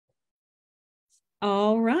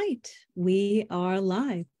All right, we are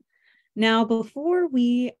live. Now, before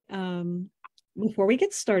we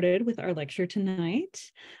get started with our lecture tonight,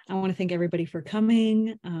 I want to thank everybody for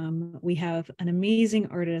coming. We have an amazing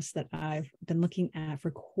artist that I've been looking at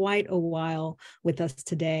for quite a while with us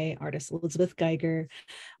today, artist Elizabeth Geiger.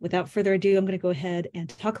 Without further ado, I'm going to go ahead and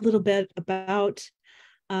talk a little bit about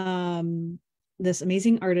this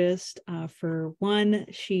amazing artist. For one,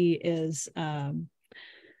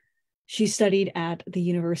 she studied at the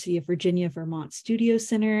University of Virginia Vermont Studio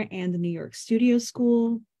Center and the New York Studio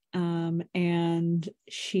School. And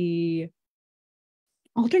she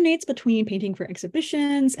alternates between painting for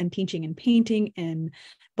exhibitions and teaching and painting in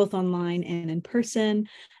both online and in person.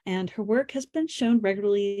 And her work has been shown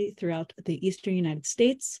regularly throughout the Eastern United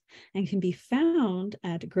States and can be found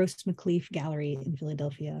at Gross McLeaf Gallery in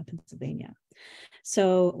Philadelphia, Pennsylvania.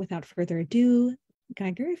 So without further ado,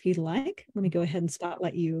 Geiger, if you'd like, let me go ahead and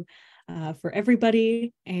spotlight you for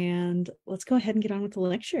everybody, and let's go ahead and get on with the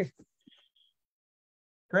lecture.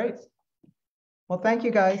 Great. Well, thank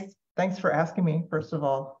you guys. Thanks for asking me, first of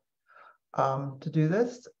all, to do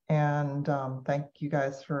this, and thank you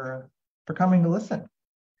guys for coming to listen.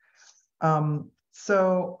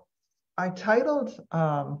 So I titled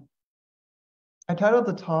the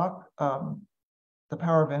talk "The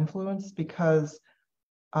Power of Influence" because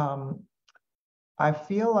I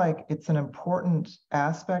feel like it's an important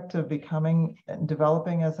aspect of becoming and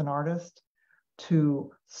developing as an artist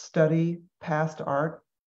to study past art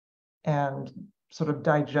and sort of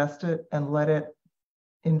digest it and let it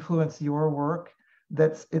influence your work.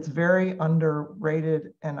 It's very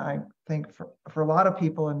underrated, and I think for a lot of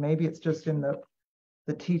people, and maybe it's just in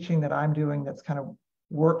the teaching that I'm doing that's kind of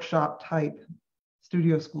workshop type,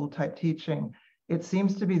 studio school type teaching, it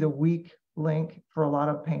seems to be the weak link for a lot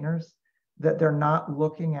of painters, that they're not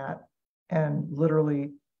looking at and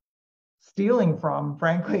literally stealing from,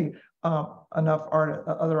 frankly, enough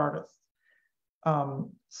other artists.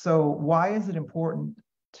 So why is it important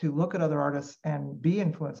to look at other artists and be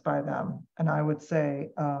influenced by them? And I would say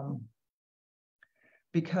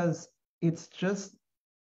because it's just,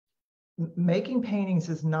 making paintings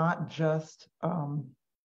is not just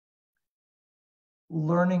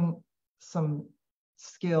learning some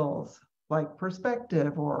skills like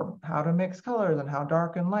perspective or how to mix colors and how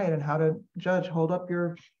dark and light and how to judge, hold up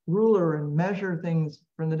your ruler and measure things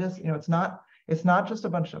from the distance. You know, it's not just a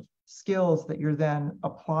bunch of skills that you're then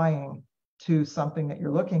applying to something that you're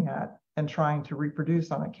looking at and trying to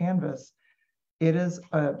reproduce on a canvas. It is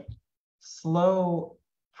a slow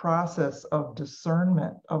process of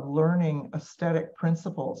discernment, of learning aesthetic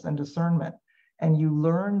principles and discernment. And you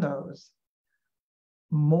learn those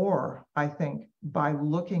more, I think, by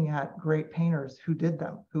looking at great painters who did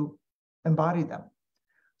them, who embodied them.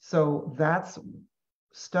 So that's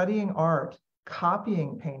studying art,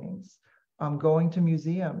 copying paintings, going to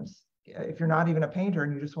museums. If you're not even a painter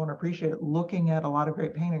and you just want to appreciate it, looking at a lot of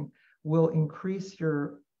great painting will increase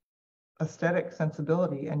your aesthetic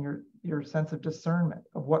sensibility and your sense of discernment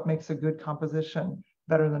of what makes a good composition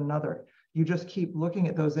better than another. You just keep looking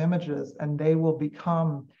at those images and they will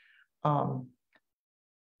become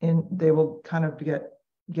they will kind of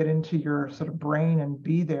get into your sort of brain and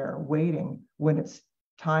be there waiting when it's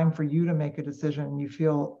time for you to make a decision and you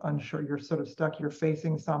feel unsure, you're sort of stuck, you're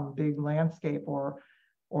facing some big landscape or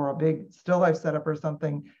a big still life setup or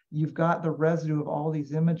something. You've got the residue of all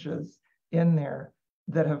these images in there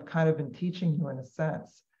that have kind of been teaching you in a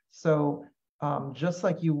sense. So just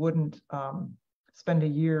like you wouldn't spend a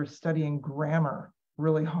year studying grammar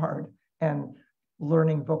really hard and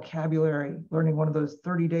learning vocabulary, learning one of those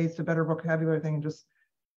 30 days to better vocabulary thing,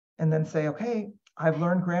 and then say, okay, I've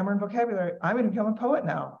learned grammar and vocabulary, I'm going to become a poet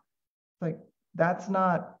now. Like, that's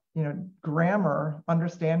not, grammar,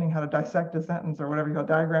 understanding how to dissect a sentence or whatever,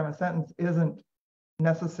 diagram a sentence isn't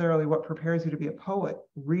necessarily what prepares you to be a poet.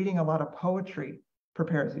 Reading a lot of poetry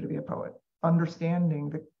prepares you to be a poet.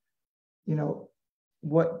 Understanding how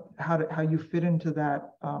you fit into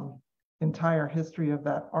that entire history of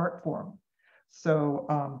that art form.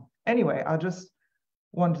 So anyway, I just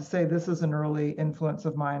wanted to say this is an early influence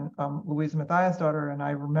of mine, Louisa Mathias' daughter, and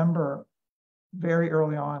I remember very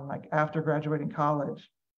early on, like after graduating college,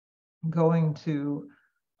 going to,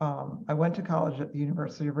 I went to college at the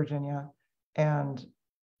University of Virginia, and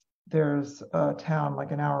there's a town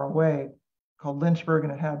like an hour away called Lynchburg,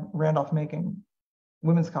 and it had Randolph-Macon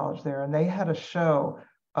Women's College there, and they had a show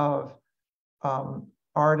of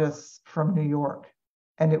artists from New York.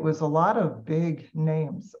 And it was a lot of big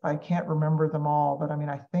names. I can't remember them all, but I mean,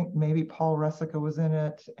 I think maybe Paul Ressica was in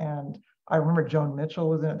it. And I remember Joan Mitchell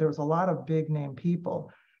was in it. There was a lot of big name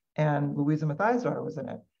people. And Louisa Mathias' daughter was in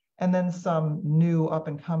it. and then some new up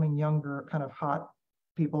and coming younger kind of hot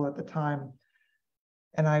people at the time.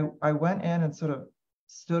 And I went in and sort of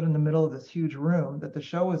stood in the middle of this huge room that the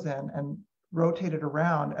show was in and rotated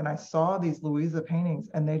around, and I saw these Louisa paintings,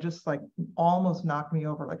 and they just like almost knocked me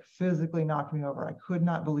over, like physically knocked me over. I could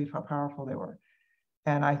not believe how powerful they were.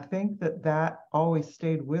 And I think that always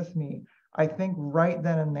stayed with me. I think right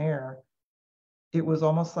then and there, it was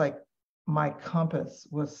almost like my compass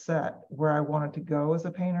was set where I wanted to go as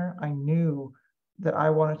a painter. I knew that I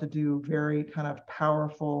wanted to do very kind of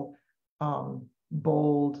powerful,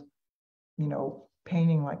 bold,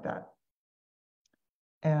 painting like that.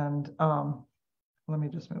 And let me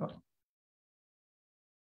just move on.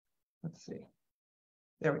 Let's see.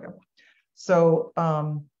 There we go. So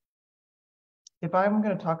if I'm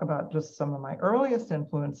going to talk about just some of my earliest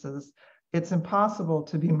influences, it's impossible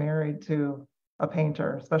to be married to a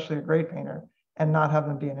painter, especially a great painter, and not have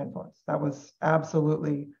them be an influence. That was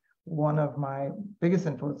absolutely one of my biggest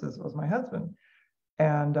influences, was my husband.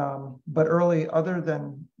 And but early, other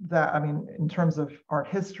than that, I mean, in terms of art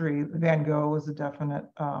history, Van Gogh was a definite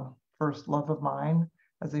first love of mine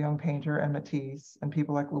as a young painter, and Matisse, and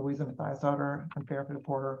people like Louisa Mathiasdotter and Fairfield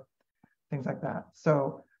Porter, things like that.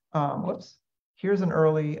 So, whoops, here's an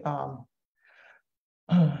early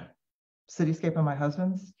cityscape of my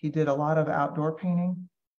husband's. He did a lot of outdoor painting,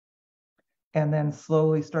 and then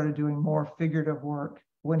slowly started doing more figurative work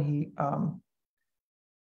when he,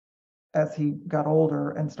 as he got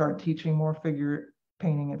older and started teaching more figure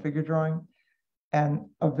painting and figure drawing. And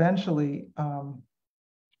eventually,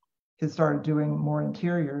 he started doing more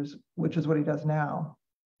interiors, which is what he does now,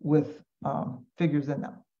 with figures in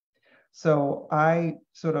them. So I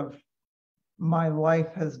sort of, my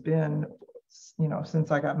life has been,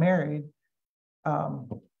 since I got married,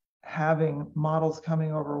 having models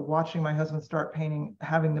coming over, watching my husband start painting,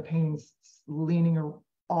 having the paintings leaning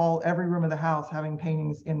every room of the house, having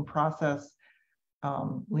paintings in process,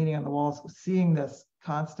 leaning on the walls, seeing this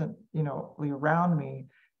constantly around me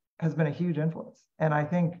has been a huge influence. And I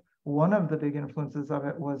think one of the big influences of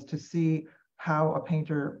it was to see how a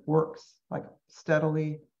painter works, like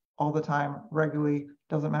steadily, all the time, regularly.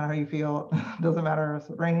 Doesn't matter how you feel, doesn't matter if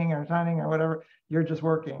it's raining or shining or whatever, you're just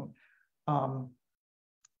working.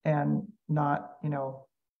 And not,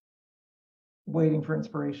 waiting for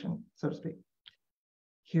inspiration, so to speak.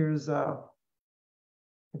 Here's a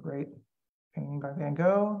great painting by Van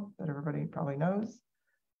Gogh that everybody probably knows.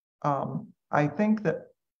 I think that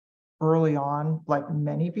early on, like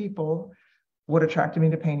many people, what attracted me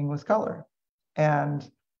to painting was color. And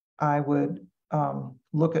I would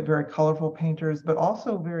look at very colorful painters, but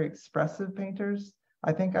also very expressive painters.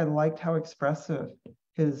 I think I liked how expressive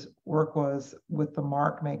his work was with the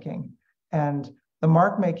mark making. And the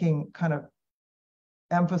mark making kind of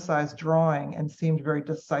emphasized drawing and seemed very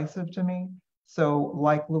decisive to me. So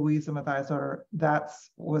like Louisa Mathiasdotter, that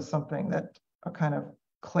was something that a kind of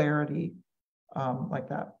clarity like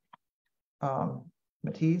that.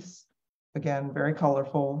 Matisse, again, very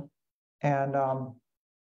colorful. And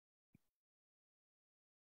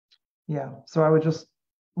yeah, so I would just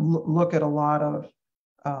look at a lot of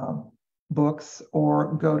books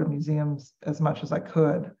or go to museums as much as I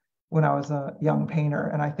could when I was a young painter.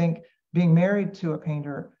 And I think being married to a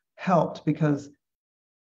painter helped, because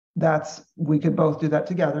we could both do that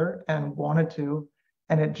together and wanted to.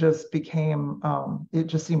 And it just became, it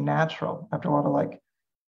just seemed natural after a while to like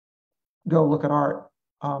go look at art,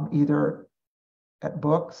 either at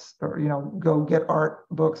books or, go get art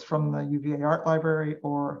books from the UVA Art Library,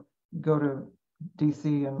 or go to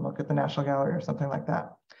DC and look at the National Gallery or something like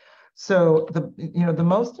that. So the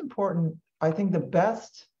most important, I think the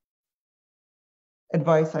best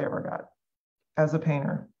advice I ever got as a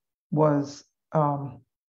painter was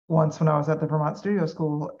once when I was at the Vermont Studio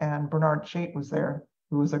School, and Bernard Chait was there,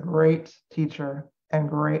 who was a great teacher and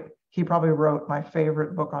he probably wrote my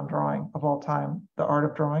favorite book on drawing of all time, The Art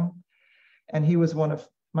of Drawing. And he was one of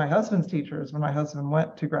my husband's teachers when my husband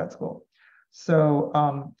went to grad school. So,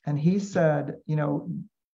 and he said,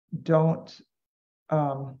 don't,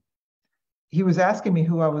 he was asking me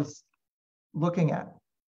who I was looking at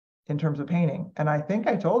in terms of painting. And I think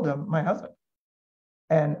I told him my husband.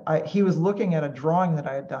 And he was looking at a drawing that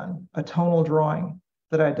I had done, a tonal drawing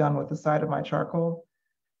that I had done with the side of my charcoal.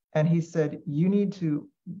 And he said, you need to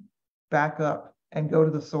back up and go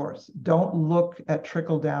to the source. Don't look at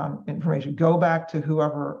trickle down information. Go back to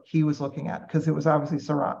whoever he was looking at, because it was obviously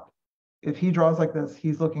Seurat. If he draws like this,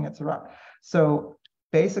 he's looking at Seurat. So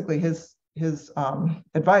basically his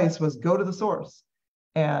advice was go to the source.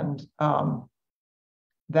 And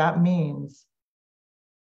that means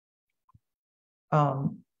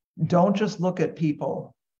don't just look at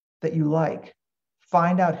people that you like,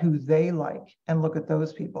 find out who they like and look at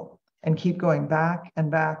those people and keep going back and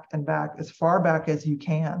back and back as far back as you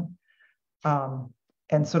can,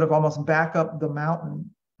 and sort of almost back up the mountain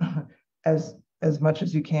as much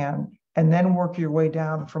as you can, and then work your way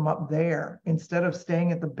down from up there instead of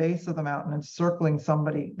staying at the base of the mountain and circling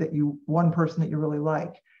somebody one person that you really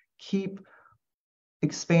like. Keep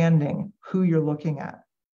expanding who you're looking at,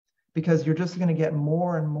 because you're just going to get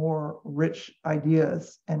more and more rich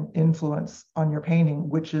ideas and influence on your painting,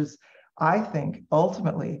 which is, I think,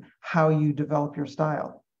 ultimately how you develop your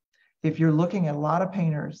style. If you're looking at a lot of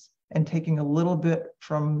painters and taking a little bit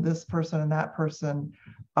from this person and that person,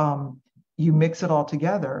 you mix it all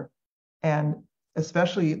together. And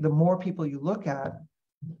especially the more people you look at,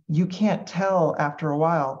 you can't tell after a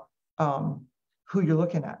while who you're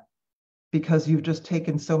looking at, because you've just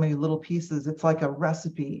taken so many little pieces. It's like a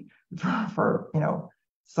recipe for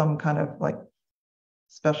some kind of like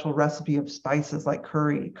special recipe of spices, like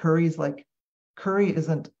curry. Curry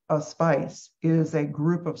isn't a spice, it is a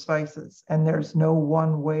group of spices, and there's no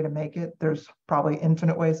one way to make it. There's probably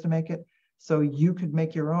infinite ways to make it. So you could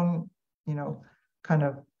make your own, kind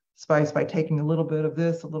of spice by taking a little bit of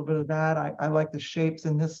this, a little bit of that. I like the shapes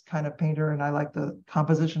in this kind of painter, and I like the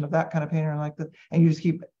composition of that kind of painter. And you just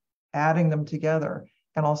keep adding them together,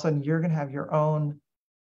 and all of a sudden you're going to have your own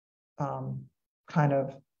kind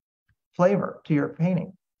of flavor to your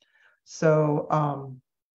painting. So,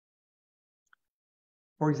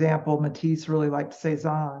 for example, Matisse really liked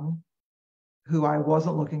Cezanne, who I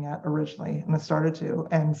wasn't looking at originally, and I started to.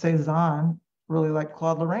 And Cezanne really liked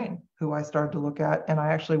Claude Lorrain, who I started to look at. And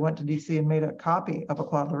I actually went to DC and made a copy of a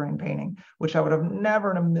Claude Lorrain painting, which I would have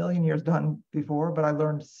never in a million years done before, but I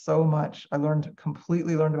learned so much. I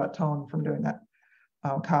completely learned about tone from doing that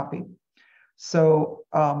copy. So,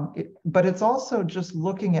 but it's also just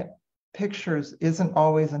looking at pictures isn't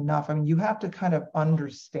always enough. I mean, you have to kind of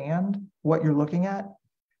understand what you're looking at,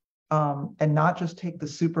 and not just take the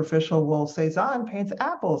superficial, well, Cezanne paints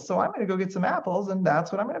apples, so I'm going to go get some apples and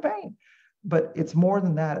that's what I'm going to paint. But it's more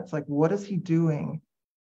than that. It's like, what is he doing?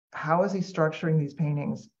 How is he structuring these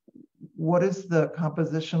paintings? What is the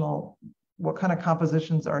compositional, what kind of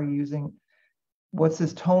compositions are you using? What's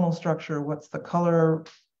his tonal structure? What's the color?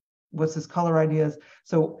 What's his color ideas?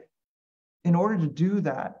 So in order to do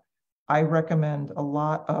that, I recommend a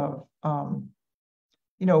lot of,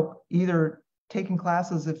 either taking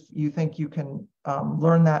classes if you think you can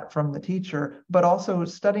learn that from the teacher, but also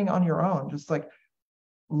studying on your own, just like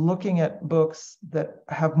looking at books that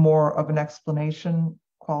have more of an explanation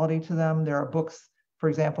quality to them. There are books, for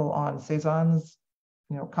example, on Cezanne's,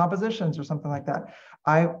 compositions or something like that.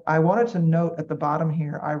 I wanted to note at the bottom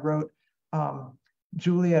here, I wrote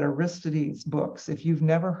Juliet Aristides books. If you've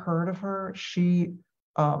never heard of her, she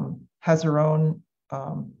has her own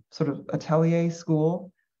sort of atelier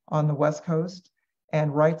school on the West Coast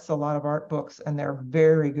and writes a lot of art books, and they're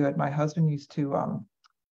very good. My husband used to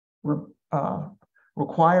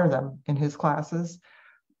require them in his classes.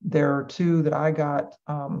 There are two that I got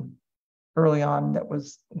early on.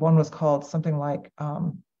 One was called something like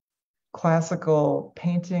Classical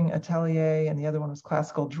Painting Atelier, and the other one was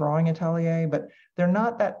Classical Drawing Atelier, but they're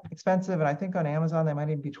not that expensive. And I think on Amazon, they might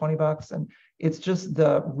even be $20. And it's just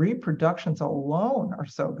the reproductions alone are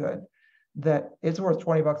so good that it's worth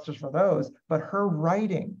 $20 just for those. But her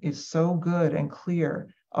writing is so good and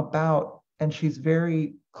clear and she's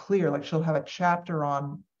very clear. Like, she'll have a chapter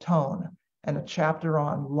on tone and a chapter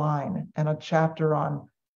on line and a chapter on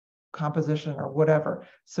composition or whatever.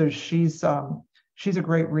 So she's a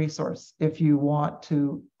great resource if you want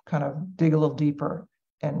to kind of dig a little deeper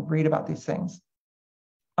and read about these things.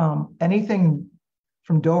 Anything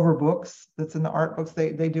from Dover Books that's in the art books,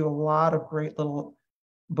 they do a lot of great little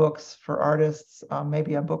books for artists,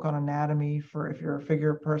 maybe a book on anatomy for if you're a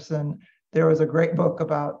figure person. There was a great book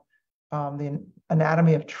about the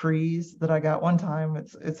anatomy of trees that I got one time.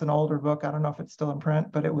 It's an older book. I don't know if it's still in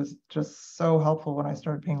print, but it was just so helpful when I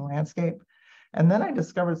started painting landscape. And then I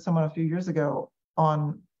discovered someone a few years ago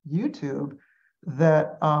on YouTube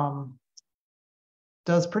that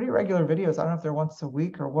does pretty regular videos. I don't know if they're once a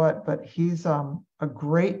week or what, but he's a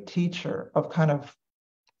great teacher of kind of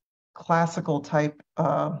classical type,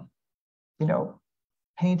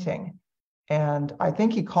 painting. And I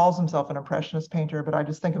think he calls himself an impressionist painter, but I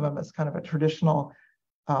just think of him as kind of a traditional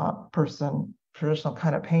traditional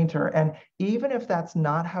kind of painter. And even if that's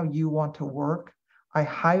not how you want to work, I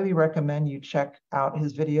highly recommend you check out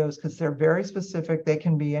his videos because they're very specific. They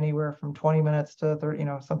can be anywhere from 20 minutes to 30,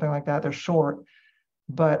 something like that. They're short,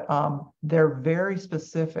 but they're very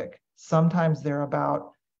specific. Sometimes they're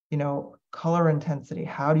about, color intensity.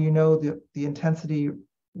 How do you know the intensity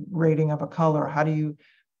rating of a color? How do you,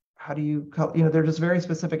 you know, they're just very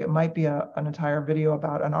specific. It might be an entire video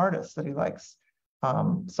about an artist that he likes,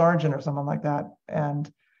 Sargent or someone like that.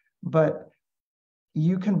 But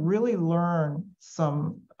you can really learn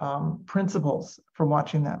some principles from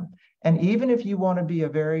watching them. And even if you want to be a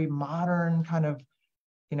very modern kind of,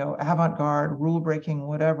 you know, avant-garde, rule-breaking,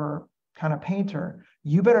 whatever kind of painter,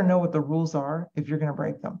 you better know what the rules are if you're going to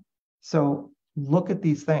break them. So look at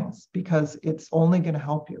these things, because it's only going to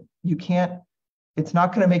help you. You can't, it's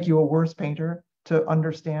not going to make you a worse painter to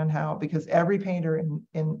understand how, because every painter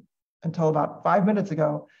in until about 5 minutes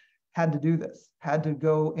ago had to do this, had to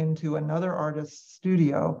go into another artist's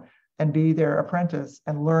studio and be their apprentice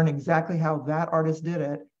and learn exactly how that artist did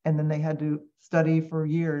it. And then they had to study for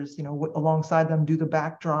years, you know, alongside them, do the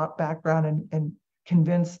background, and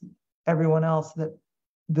convince everyone else that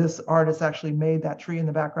this artist actually made that tree in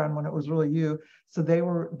the background when it was really you. So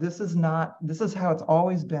this is how it's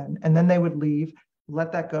always been. And then they would leave,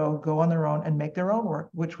 let that go on their own and make their own work,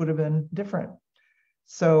 which would have been different.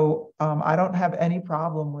 So I don't have any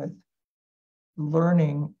problem with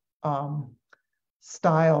learning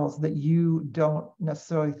styles that you don't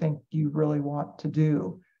necessarily think you really want to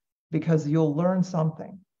do, because you'll learn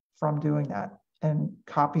something from doing that and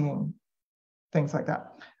copying things like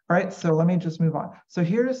that. All right, so let me just move on. So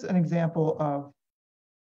here's an example of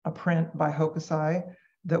a print by Hokusai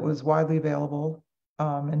that was widely available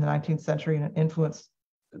in the 19th century, and it influenced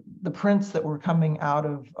the prints that were coming out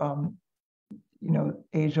of you know,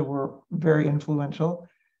 Asia were very influential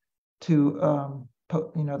to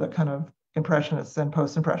you know, the kind of Impressionists and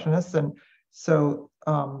Post-Impressionists. And so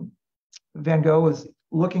Van Gogh was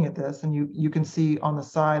looking at this, and you can see on the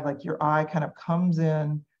side, like your eye kind of comes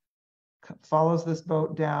in, follows this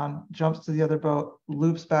boat down, jumps to the other boat,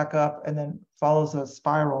 loops back up, and then follows a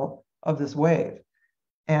spiral of this wave.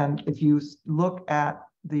 And if you look at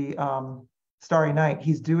the Starry Night,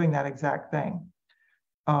 he's doing that exact thing.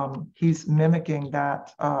 He's mimicking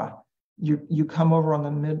that. You come over on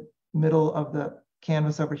the middle of the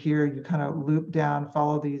canvas over here, you kind of loop down,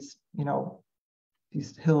 follow these, you know,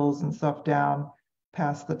 these hills and stuff down,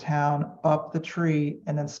 past the town, up the tree,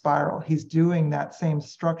 and then spiral. He's doing that same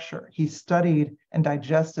structure. He studied and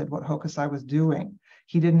digested what Hokusai was doing.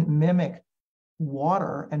 He didn't mimic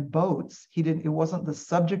water and boats. It wasn't the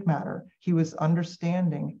subject matter. He was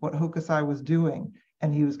understanding what Hokusai was doing,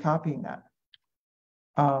 and he was copying that.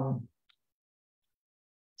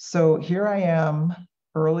 So here I am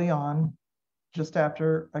early on, just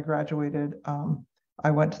after I graduated.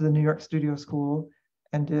 I went to the New York Studio School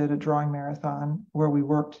and did a drawing marathon where we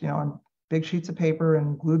worked, you know, on big sheets of paper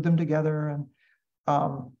and glued them together.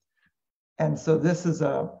 And so this is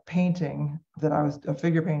a painting that a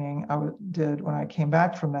figure painting I did when I came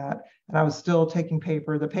back from that. And I was still taking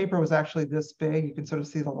paper. The paper was actually this big. You can sort of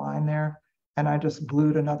see the line there. And I just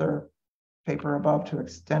glued another paper above to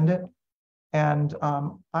extend it. And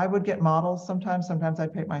I would get models sometimes. Sometimes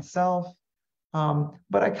I'd paint myself.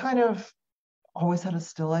 But I kind of always had a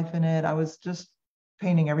still life in it. I was just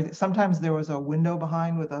painting everything. Sometimes there was a window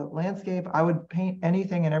behind with a landscape. I would paint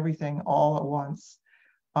anything and everything all at once.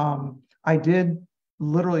 I did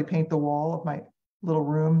literally paint the wall of my little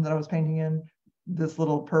room that I was painting in, this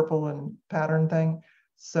little purple and pattern thing.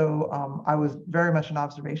 So I was very much an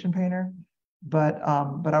observation painter, but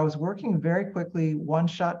I was working very quickly,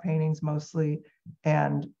 one-shot paintings mostly,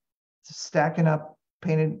 and stacking up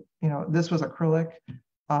painted, you know, this was acrylic.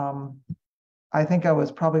 I think I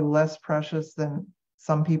was probably less precious than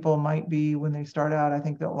some people might be when they start out. I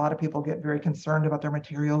think that a lot of people get very concerned about their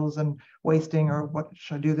materials and wasting, or what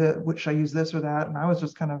should I do, what should I use, this or that? And I was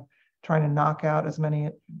just kind of trying to knock out as many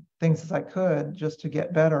things as I could just to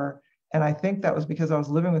get better. And I think that was because I was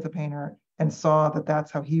living with a painter and saw that that's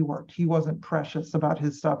how he worked. He wasn't precious about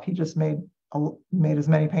his stuff. He just made as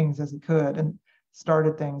many paintings as he could and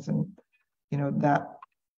started things. And, you know,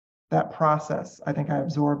 that process, I think I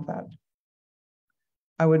absorbed that.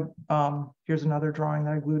 I would, here's another drawing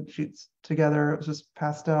that I glued sheets together. It was just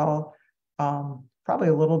pastel, probably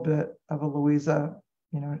a little bit of a Louisa,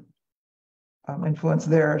 you know, influence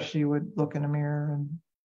there. She would look in a mirror and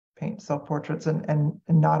paint self-portraits and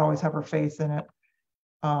not always have her face in it.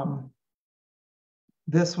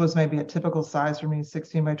 This was maybe a typical size for me,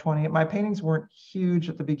 16 by 20. My paintings weren't huge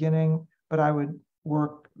at the beginning, but I would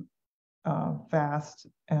work fast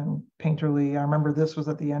and painterly. I remember this was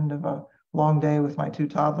at the end of a long day with my two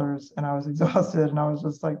toddlers, and I was exhausted, and I was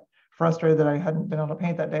just like frustrated that I hadn't been able to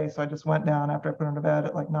paint that day. So I just went down after I put them to bed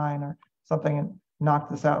at like 9 or something and knocked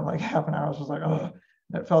this out in like half an hour. I was just like, oh,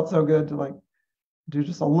 it felt so good to like do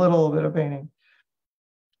just a little bit of painting.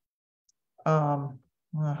 Well,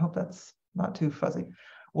 I hope that's not too fuzzy.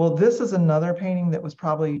 Well, this is another painting that was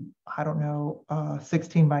probably, I don't know,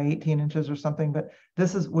 16 by 18 inches or something, but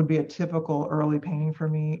would be a typical early painting for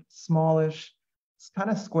me, smallish, it's kind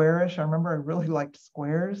of squarish. I remember I really liked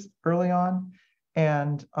squares early on.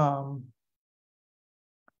 And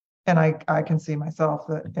I can see myself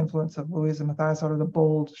the influence of Louisa Mathias, sort of the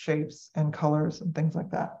bold shapes and colors and things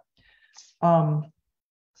like that.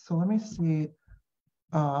 So let me see.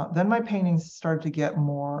 Then my paintings started to get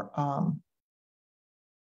more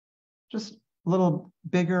just a little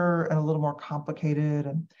bigger and a little more complicated.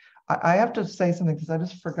 And I have to say something because I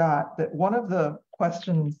just forgot that one of the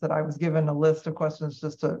questions that I was given a list of questions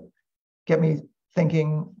just to get me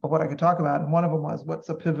thinking of what I could talk about. And one of them was, what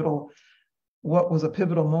was a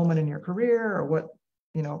pivotal moment in your career, or what,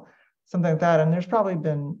 something like that. And there's probably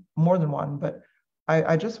been more than one, but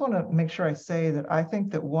I just want to make sure I say that I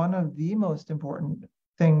think that one of the most important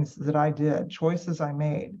things that I did, choices I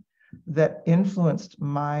made that influenced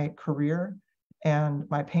my career and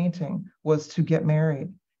my painting, was to get married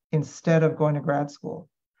instead of going to grad school.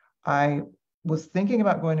 I was thinking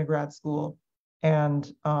about going to grad school and,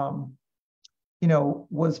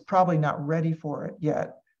 was probably not ready for it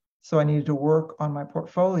yet. So I needed to work on my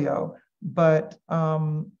portfolio. But,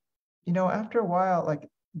 after a while, like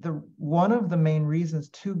one of the main reasons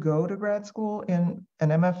to go to grad school in an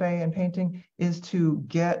MFA in painting is to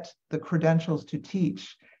get the credentials to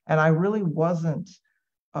teach. And I really wasn't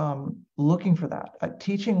looking for that.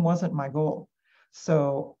 Teaching wasn't my goal.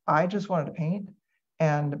 So I just wanted to paint.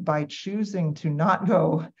 And by choosing to not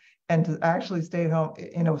go and to actually stay at home,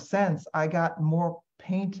 in a sense, I got more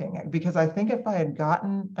painting, because I think if I had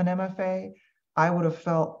gotten an MFA, I would have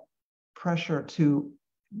felt pressure to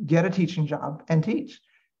get a teaching job and teach.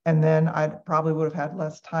 And then I probably would have had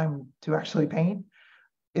less time to actually paint.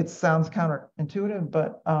 It sounds counterintuitive,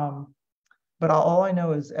 but all I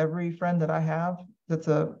know is every friend that I have that's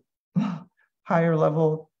a higher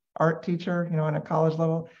level art teacher, in a college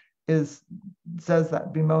level, says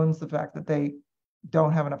that, bemoans the fact that they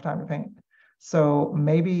don't have enough time to paint. So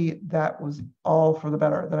maybe that was all for the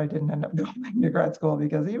better that I didn't end up going to grad school,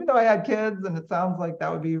 because even though I had kids and it sounds like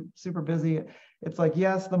that would be super busy, it's like,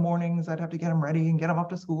 yes, the mornings I'd have to get them ready and get them off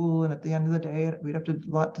to school. And at the end of the day, we'd have a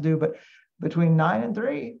lot to do. But between 9 and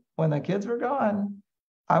 3, when the kids were gone,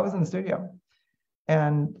 I was in the studio.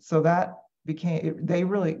 And so that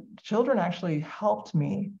children actually helped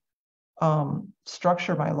me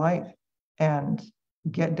structure my life and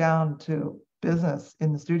get down to business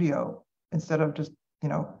in the studio, instead of just,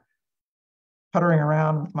 puttering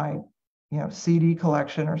around with my, CD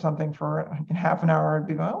collection or something for half an hour and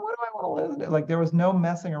be going, oh, what do I want to listen to? Like, there was no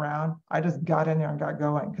messing around. I just got in there and got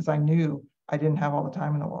going because I knew I didn't have all the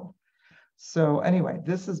time in the world. So anyway,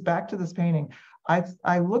 this is back to this painting.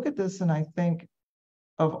 I look at this and I think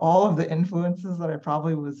of all of the influences that I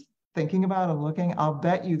probably was thinking about and looking. I'll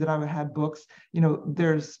bet you that I had books.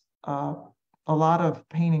 There's a lot of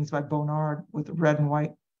paintings by Bonnard with red and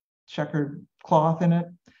white checkered cloth in it.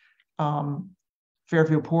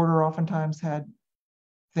 Fairfield Porter oftentimes had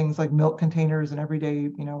things like milk containers and everyday,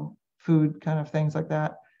 food kind of things like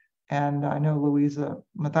that. And I know Louisa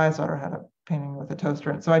Mathias had a painting with a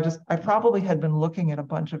toaster. And so I probably had been looking at a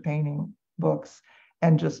bunch of painting books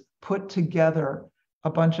and just put together a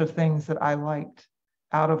bunch of things that I liked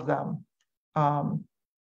out of them.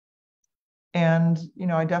 And,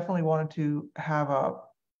 I definitely wanted to have a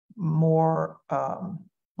more,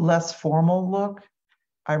 less formal look.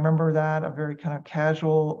 I remember that, a very kind of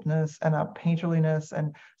casualness and a painterliness.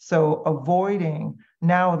 And so avoiding,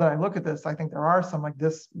 now that I look at this, I think there are some like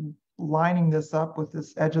this, lining this up with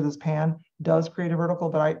this edge of this pan does create a vertical,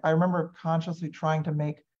 but I remember consciously trying to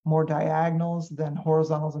make more diagonals than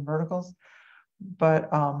horizontals and verticals,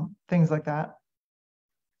 but things like that.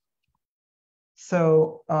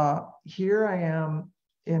 So here I am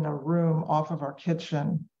in a room off of our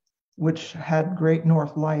kitchen, which had great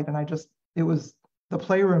north light. And it was the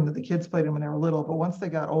playroom that the kids played in when they were little. But once they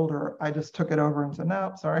got older, I just took it over and said,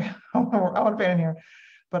 no, sorry, I want to paint in here.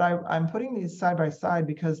 But I'm putting these side by side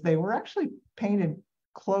because they were actually painted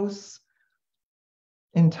close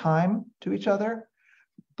in time to each other,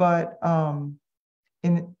 but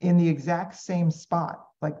in the exact same spot,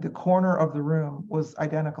 like the corner of the room was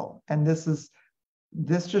identical. And this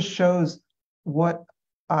just shows what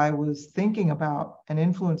I was thinking about and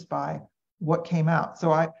influenced by what came out.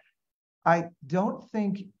 So I don't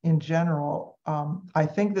think in general, I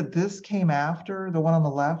think that this came after the one on the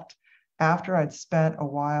left, after I'd spent a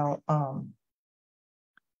while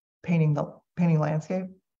painting landscape.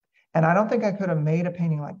 And I don't think I could have made a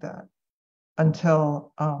painting like that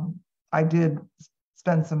until I did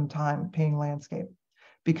spend some time painting landscape,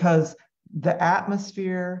 because the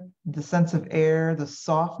atmosphere, the sense of air, the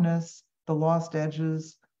softness, the lost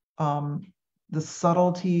edges, the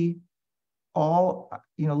subtlety, all,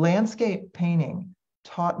 landscape painting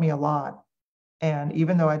taught me a lot. And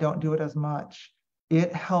even though I don't do it as much,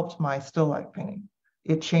 it helped my still life painting.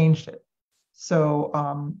 It changed it.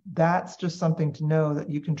 So that's just something to know, that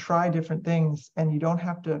you can try different things and you don't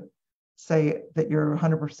have to say that you're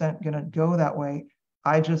 100% going to go that way.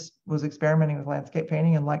 I just was experimenting with landscape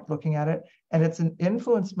painting and liked looking at it. And it's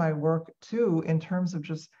influenced my work too, in terms of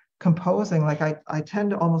just composing. Like I tend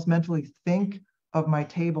to almost mentally think of my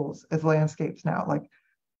tables as landscapes now, like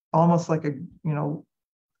almost like a,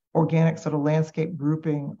 organic sort of landscape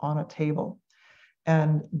grouping on a table.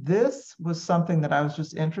 And this was something that I was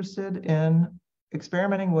just interested in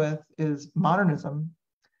experimenting with, is modernism.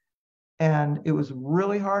 And it was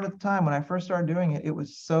really hard at the time when I first started doing it. It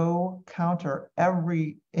was so counter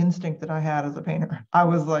every instinct that I had as a painter. I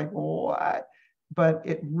was like, what? But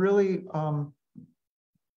it really,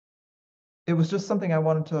 it was just something I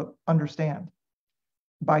wanted to understand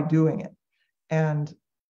by doing it. And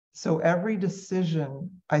so every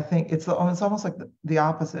decision, I think it's almost like the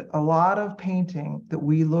opposite. A lot of painting that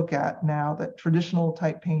we look at now, that traditional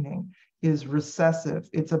type painting, is recessive.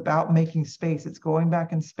 It's about making space. It's going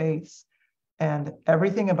back in space. And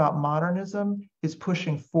everything about modernism is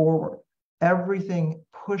pushing forward. Everything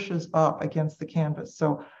pushes up against the canvas.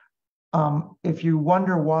 So if you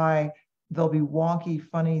wonder why there'll be wonky,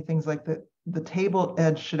 funny things like the table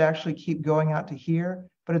edge should actually keep going out to here,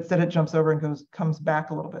 but instead it jumps over and comes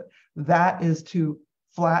back a little bit. That is to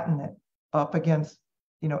flatten it up against,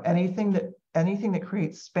 anything that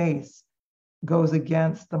creates space goes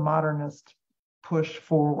against the modernist push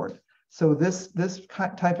forward. So this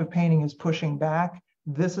type of painting is pushing back.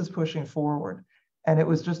 This is pushing forward. And it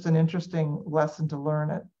was just an interesting lesson to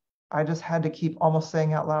learn it. I just had to keep almost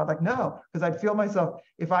saying out loud, like, no, because I'd feel myself,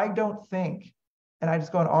 if I don't think and I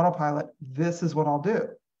just go on autopilot, this is what I'll do.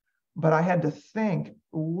 But I had to think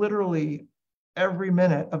literally every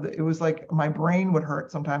minute of it. It was like my brain would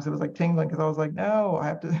hurt sometimes. It was like tingling, because I was like, no,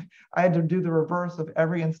 I had to do the reverse of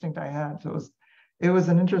every instinct I had. So it was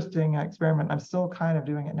an interesting experiment. I'm still kind of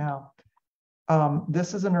doing it now.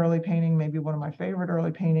 This is an early painting, maybe one of my favorite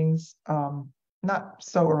early paintings. Not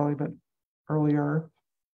so early, but earlier.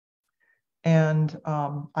 And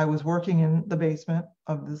I was working in the basement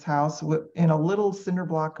of this house in a little cinder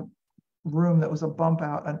block room that was a bump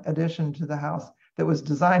out, an addition to the house that was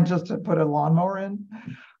designed just to put a lawnmower in.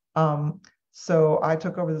 So I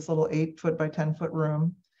took over this little 8-foot by 10-foot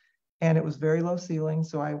room, and it was very low ceiling.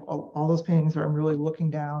 So all those paintings are, I'm really looking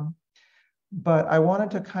down, but I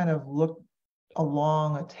wanted to kind of look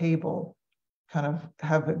along a table, kind of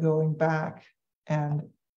have it going back. And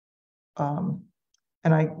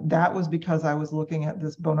that was because I was looking at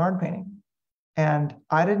this Bonnard painting, and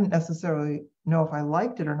I didn't necessarily know if I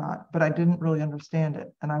liked it or not, but I didn't really understand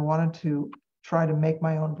it. And I wanted to try to make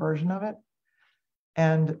my own version of it.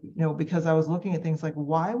 And, because I was looking at things like,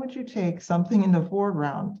 why would you take something in the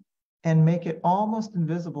foreground and make it almost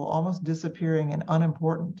invisible, almost disappearing and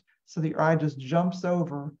unimportant, so that your eye just jumps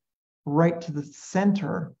over right to the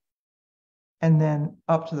center and then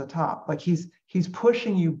up to the top? Like he's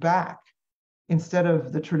pushing you back instead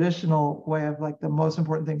of the traditional way of like the most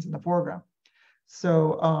important things in the foreground.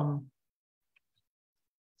 So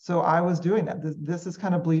I was doing that. This is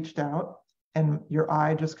kind of bleached out, and your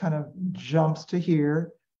eye just kind of jumps to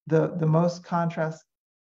here. The most contrast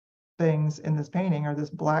things in this painting are this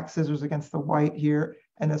black scissors against the white here,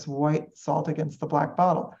 and this white salt against the black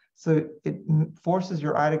bottle. So it forces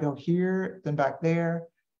your eye to go here, then back there,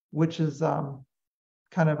 which is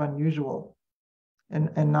kind of unusual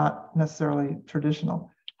and not necessarily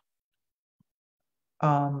traditional.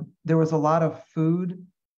 There was a lot of food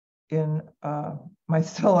in my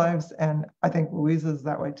still lives, and I think Louisa's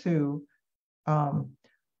that way too.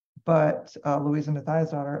 But Louisa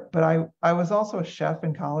Mathias' daughter. But I was also a chef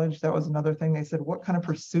in college. That was another thing. They said, what kind of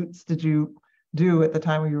pursuits did you do at the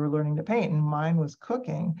time when you were learning to paint? And mine was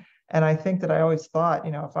cooking. And I think that I always thought,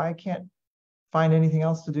 if I can't find anything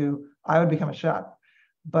else to do, I would become a chef.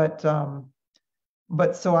 But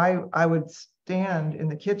so I would stand in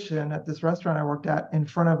the kitchen at this restaurant I worked at in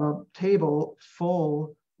front of a table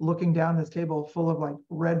full, looking down this table full of like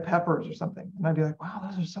red peppers or something. And I'd be like, wow,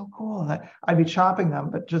 those are so cool. And I'd be chopping them,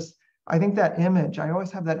 but just, I think that image, I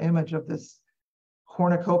always have that image of this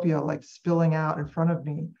cornucopia like spilling out in front of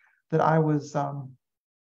me that I was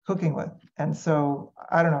cooking with. And so,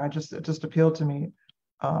 I don't know, it just appealed to me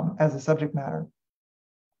as a subject matter.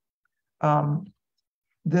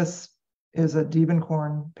 This is a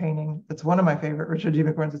Diebenkorn painting. It's one of my favorite Richard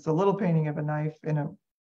Diebenkorns. It's a little painting of a knife in a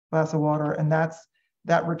glass of water. And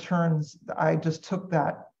that returns, I just took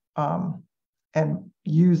that and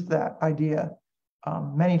used that idea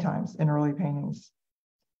many times in early paintings.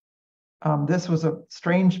 This was a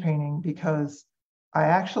strange painting because I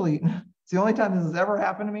actually, it's the only time this has ever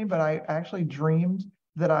happened to me, but I actually dreamed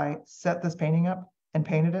that I set this painting up and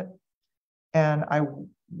painted it. And I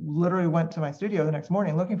literally went to my studio the next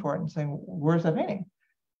morning looking for it and saying, where's that painting?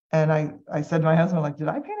 And I said to my husband, like, did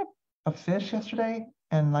I paint a fish yesterday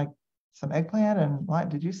and like some eggplant and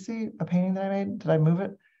did you see a painting that I made? Did I move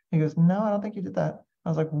it? He goes, no, I don't think you did that. I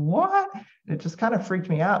was like, what? It just kind of freaked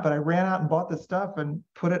me out, but I ran out and bought this stuff and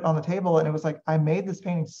put it on the table. And it was like, I made this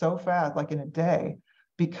painting so fast, like in a day,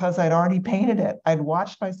 because I'd already painted it. I'd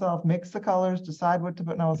watched myself mix the colors, decide what to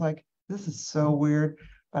put. And I was like, this is so weird,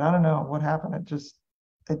 but I don't know what happened.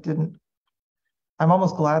 It didn't, I'm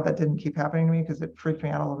almost glad that didn't keep happening to me because it freaked me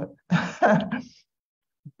out a little bit.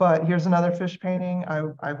 But here's another fish painting.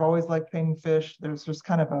 I've always liked painting fish. There's just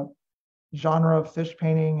kind of a genre of fish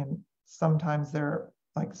painting, and sometimes they're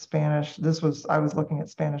like Spanish. I was looking at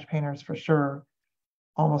Spanish painters for sure,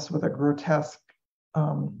 almost with a grotesque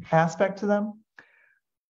aspect to them.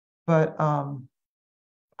 But I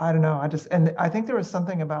don't know. And I think there was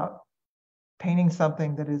something about painting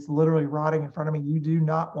something that is literally rotting in front of me. You do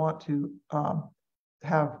not want to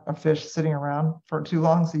have a fish sitting around for too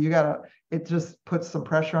long. So it just puts some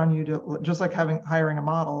pressure on you to, just like hiring a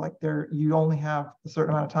model, like you only have a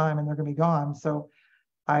certain amount of time and they're going to be gone. So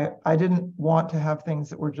I didn't want to have things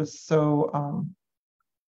that were just so,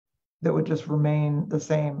 that would just remain the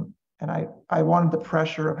same. And I wanted the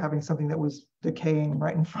pressure of having something that was decaying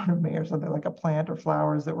right in front of me, or something like a plant or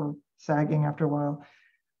flowers that were sagging after a while.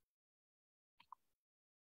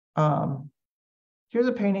 Here's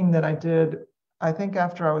a painting that I did, I think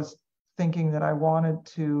after I was thinking that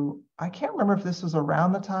I can't remember if this was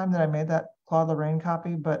around the time that I made that Claude Lorraine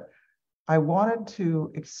copy, but I wanted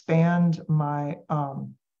to expand my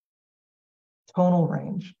tonal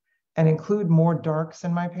range and include more darks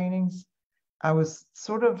in my paintings. I was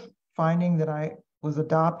sort of finding that I was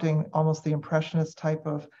adopting almost the impressionist type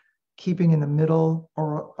of keeping in the middle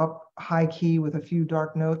or up high key with a few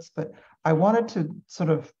dark notes, but I wanted to sort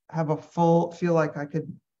of have feel like I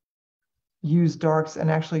could use darks and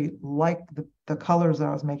actually like the colors that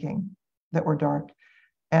I was making that were dark.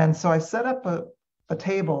 And so I set up a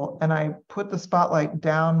table and I put the spotlight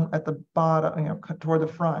down at the bottom, toward the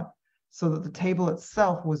front, so that the table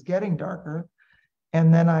itself was getting darker.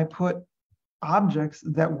 And then I put objects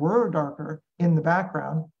that were darker in the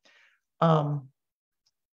background.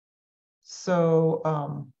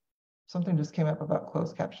 Something just came up about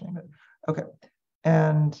closed captioning, but okay.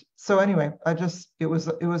 And so anyway, it was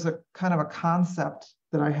a kind of a concept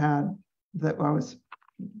that I had that I was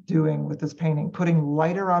doing with this painting, putting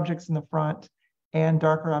lighter objects in the front and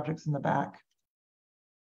darker objects in the back,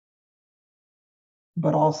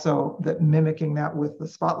 but also that mimicking that with the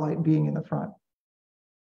spotlight being in the front.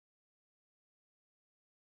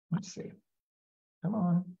 Let's see, come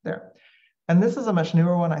on, there. And this is a much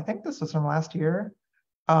newer one. I think this was from last year.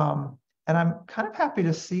 And I'm kind of happy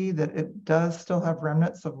to see that it does still have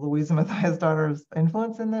remnants of Louisa Mathias-Daughter's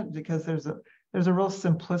influence in it, because there's a real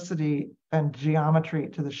simplicity and geometry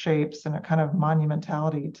to the shapes and a kind of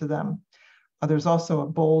monumentality to them. There's also a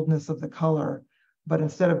boldness of the color, but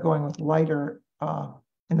instead of going with lighter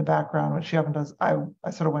in the background, which she often does, I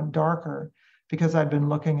sort of went darker because I'd been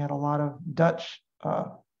looking at a lot of Dutch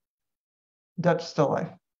still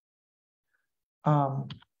life,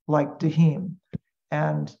 like De Heem.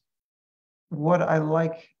 And what I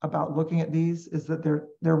like about looking at these is that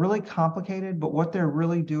they're really complicated, but what they're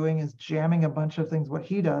really doing is jamming a bunch of things. What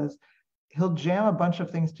he does, he'll jam a bunch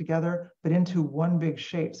of things together, but into one big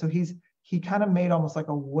shape. So he kind of made almost like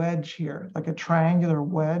a wedge here, like a triangular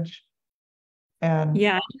wedge. And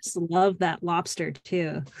yeah, I just love that lobster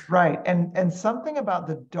too. Right. And something about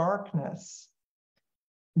the darkness,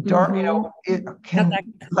 it can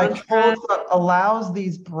allows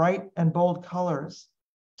these bright and bold colors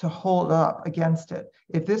to hold up against it.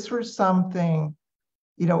 If this were something,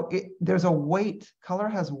 there's a weight, color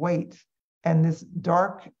has weight, and this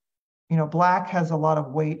dark, black has a lot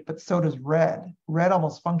of weight, but so does red. Red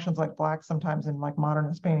almost functions like black sometimes in like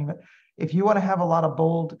modernist painting. But if you want to have a lot of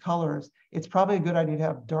bold colors, it's probably a good idea to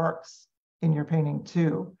have darks in your painting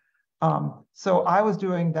too. So I was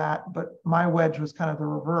doing that, but my wedge was kind of the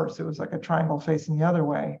reverse. It was like a triangle facing the other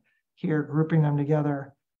way here, grouping them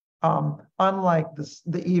together. Unlike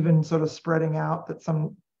the even sort of spreading out that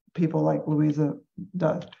some people like Louisa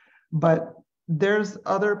does. But there's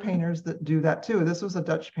other painters that do that too. This was a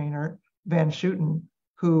Dutch painter, Van Schooten,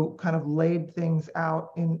 who kind of laid things out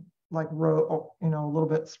in like row, you know, a little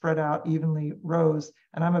bit spread out evenly rows.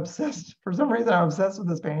 And I'm obsessed, for some reason, I'm obsessed with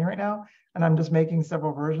this painting right now. And I'm just making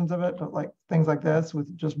several versions of it, but like things like this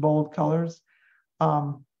with just bold colors.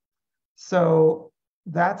 So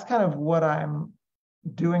that's kind of what I'm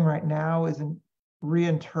doing right now, is in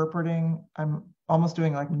reinterpreting. I'm almost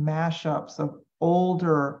doing like mashups of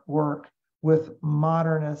older work with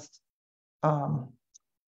modernist,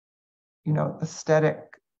 you know, aesthetic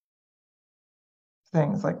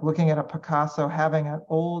things, like looking at a Picasso, having an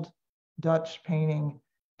old Dutch painting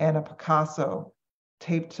and a Picasso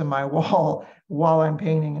taped to my wall while I'm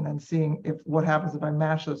painting, and then seeing if what happens if I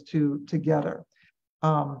mash those two together.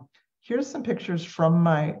 Here's some pictures from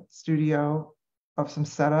my studio of some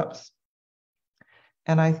setups.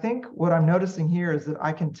 And I think what I'm noticing here is that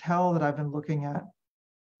I can tell that I've been looking at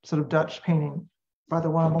sort of Dutch painting by the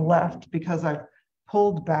one on the left, because I've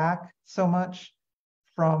pulled back so much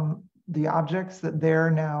from the objects that they're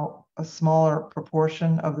now a smaller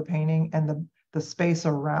proportion of the painting, and the space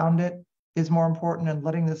around it is more important, and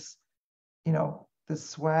letting this, you know, this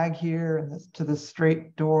swag here and this to the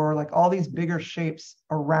straight door, like all these bigger shapes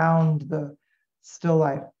around the still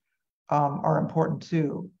life are important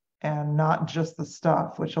too, and not just the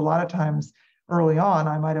stuff, which a lot of times early on,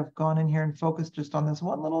 I might have gone in here and focused just on this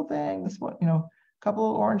one little thing, this one, you know, a couple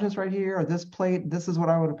of oranges right here, or this plate, this is what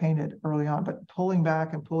I would have painted early on, but pulling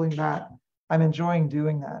back and pulling back, I'm enjoying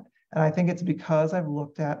doing that. And I think it's because I've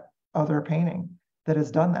looked at other painting that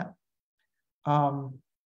has done that.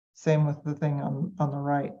 Same with the thing on the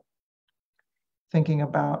right, thinking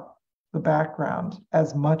about the background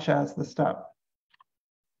as much as the stuff.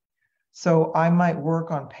 So I might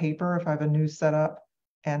work on paper if I have a new setup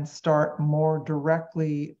and start more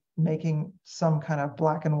directly making some kind of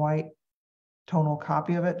black and white tonal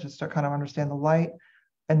copy of it, just to kind of understand the light,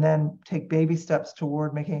 and then take baby steps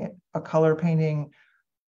toward making it a color painting,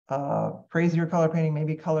 crazier color painting,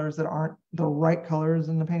 maybe colors that aren't the right colors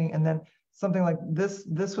in the painting. And then something like this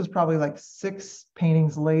was probably like 6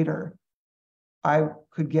 paintings later, I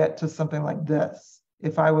could get to something like this.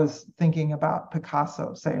 If I was thinking about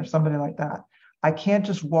Picasso, say, or somebody like that, I can't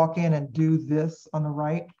just walk in and do this on the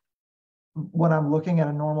right when I'm looking at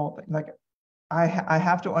a normal thing. Like I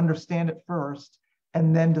have to understand it first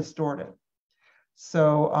and then distort it.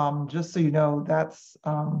 So just so you know, that's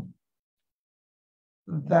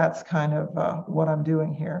kind of what I'm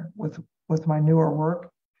doing here with my newer work,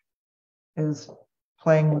 is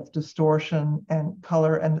playing with distortion and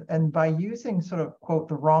color, and by using sort of, quote,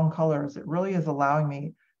 the wrong colors, it really is allowing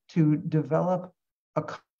me to develop a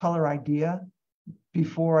color idea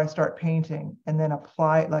before I start painting, and then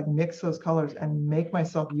apply, like mix those colors and make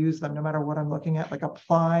myself use them no matter what I'm looking at, like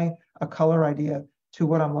apply a color idea to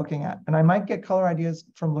what I'm looking at. And I might get color ideas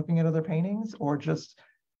from looking at other paintings, or just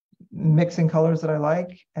mixing colors that I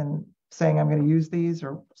like and saying I'm going to use these,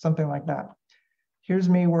 or something like that. Here's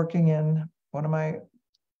me working in one of my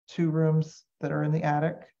 2 rooms that are in the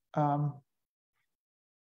attic.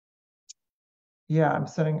 Yeah, I'm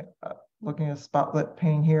looking at a spotlit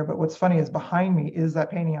painting here, but what's funny is behind me is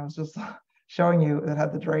that painting I was just showing you that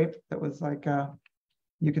had the drape that was like,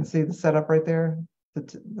 you can see the setup right there,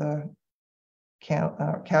 the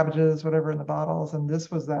cabbages, whatever, in the bottles, and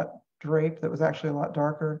this was that drape that was actually a lot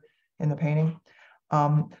darker in the painting.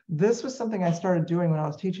 This was something I started doing when I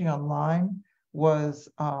was teaching online, was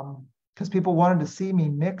because people wanted to see me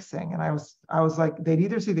mixing, and I was like, they'd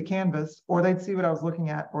either see the canvas or they'd see what I was looking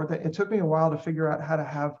at, or it took me a while to figure out how to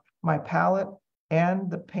have my palette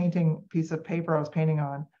and the painting piece of paper I was painting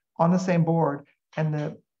on the same board,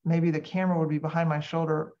 and maybe the camera would be behind my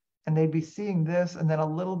shoulder, and they'd be seeing this and then a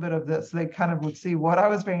little bit of this. So they kind of would see what I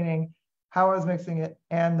was painting, how I was mixing it,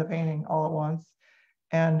 and the painting all at once.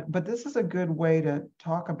 But this is a good way to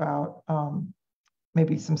talk about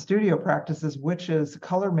maybe some studio practices, which is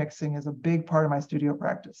color mixing is a big part of my studio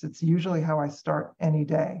practice. It's usually how I start any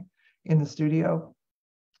day in the studio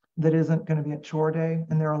that isn't going to be a chore day.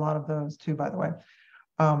 And there are a lot of those too, by the way.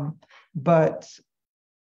 But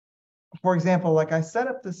for example, like I set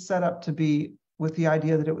up this setup to be with the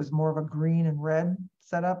idea that it was more of a green and red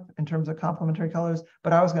setup in terms of complementary colors,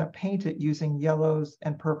 but I was going to paint it using yellows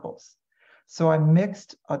and purples. So I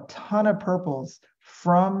mixed a ton of purples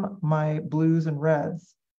from my blues and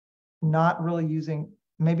reds, not really using,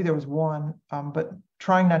 maybe there was one, but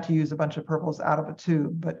trying not to use a bunch of purples out of a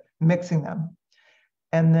tube, but mixing them.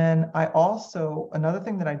 And then I also, another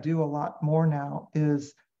thing that I do a lot more now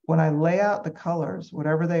is when I lay out the colors,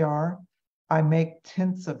 whatever they are, I make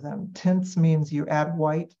tints of them. Tints means you add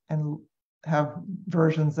white and have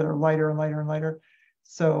versions that are lighter and lighter and lighter.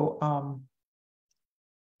 So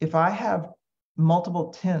if I have multiple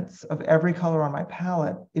tints of every color on my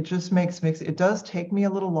palette, it just makes it does take me a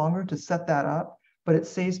little longer to set that up, but it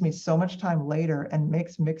saves me so much time later and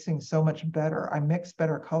makes mixing so much better. I mix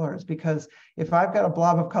better colors because if I've got a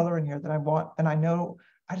blob of color in here that I want, and I know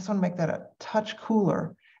I just want to make that a touch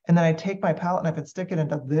cooler, and then I take my palette knife and stick it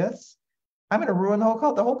into this, I'm going to ruin the whole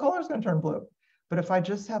color. The whole color is going to turn blue. But if I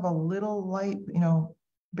just have a little light,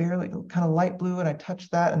 barely kind of light blue, and I touch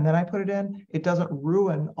that and then I put it in, it doesn't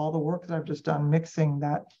ruin all the work that I've just done mixing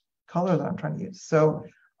that color that I'm trying to use. So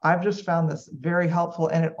I've just found this very helpful.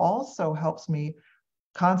 And it also helps me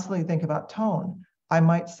constantly think about tone. I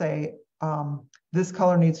might say, this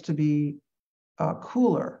color needs to be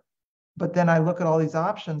cooler. But then I look at all these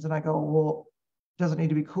options and I go, well, does it need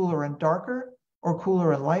to be cooler and darker, or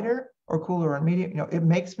cooler and lighter, or cooler and medium?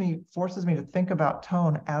 It forces me to think about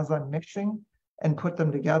tone as I'm mixing and put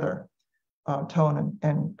them together, tone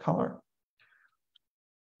and color.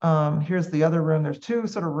 Here's the other room. There's two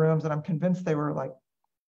sort of rooms, and I'm convinced they were like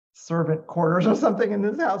servant quarters or something in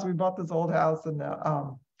this house. We bought this old house, and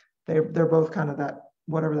they're both kind of that,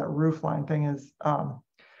 whatever that roof line thing is.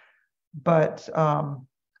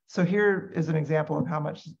 So here is an example of how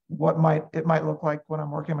much it might look like when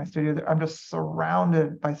I'm working in my studio. I'm just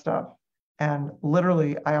surrounded by stuff. And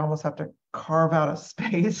literally, I almost have to carve out a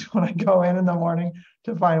space when I go in the morning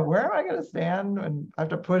to find where am I going to stand, and I have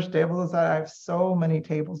to push tables aside. I have so many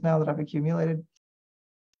tables now that I've accumulated,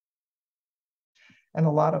 and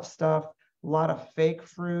a lot of stuff, a lot of fake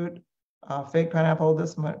fruit, fake pineapple.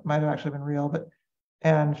 This might have actually been real,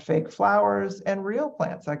 and fake flowers and real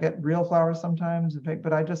plants. I get real flowers sometimes,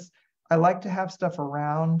 but I like to have stuff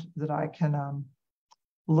around that I can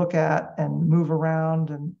look at and move around,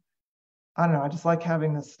 and I don't know, I just like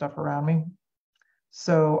having this stuff around me.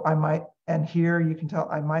 So and here you can tell,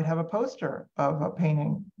 I might have a poster of a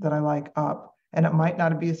painting that I like up, and it might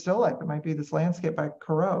not be a still life, it might be this landscape by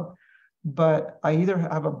Corot, but I either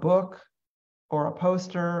have a book or a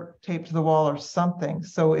poster taped to the wall or something.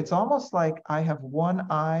 So it's almost like I have one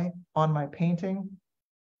eye on my painting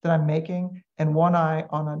that I'm making and one eye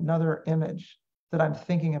on another image that I'm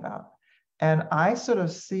thinking about. And I sort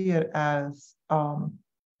of see it as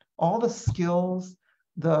all the skills,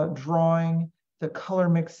 the drawing, the color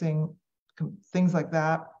mixing, things like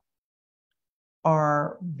that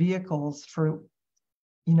are vehicles for,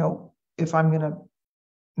 if I'm going to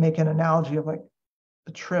make an analogy of like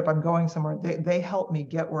a trip, I'm going somewhere, they help me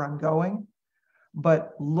get where I'm going.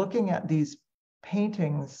 But looking at these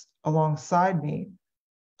paintings alongside me,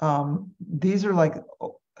 these are like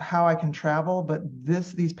how I can travel, but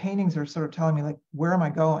these paintings are sort of telling me like, where am I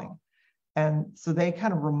going? And so they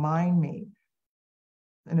kind of remind me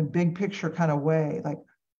in a big picture kind of way, like,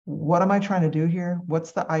 what am I trying to do here?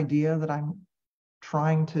 What's the idea that I'm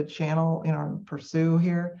trying to channel, and pursue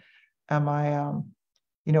here? Am I,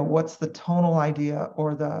 what's the tonal idea,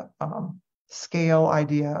 or the scale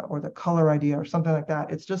idea, or the color idea, or something like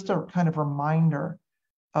that? It's just a kind of reminder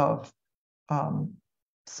of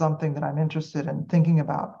something that I'm interested in thinking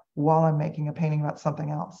about while I'm making a painting about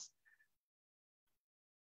something else.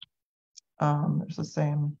 There's the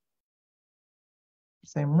same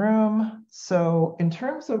room. So in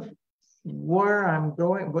terms of where I'm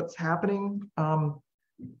going, what's happening,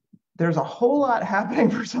 there's a whole lot happening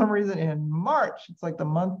for some reason in March. It's like the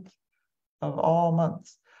month of all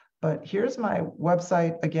months. But here's my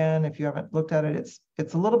website again. If you haven't looked at it,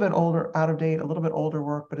 it's a little bit older, out of date, a little bit older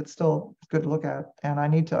work, but it's still good to look at. And I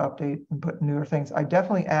need to update and put newer things. I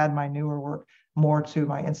definitely add my newer work more to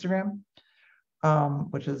my Instagram,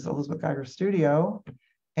 which is Elizabeth Geiger Studio.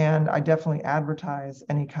 And I definitely advertise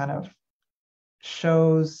any kind of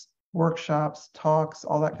shows, workshops, talks,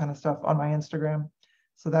 all that kind of stuff on my Instagram.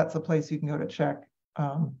 So that's a place you can go to check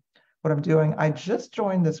what I'm doing. I just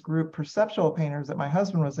joined this group, Perceptual Painters, that my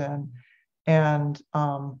husband was in. And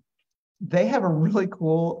they have a really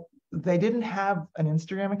cool, they didn't have an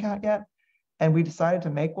Instagram account yet. And we decided to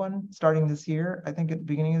make one starting this year, I think at the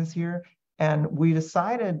beginning of this year. And we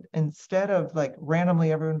decided, instead of like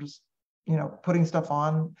randomly everyone just, putting stuff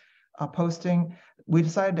on, posting, we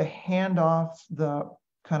decided to hand off the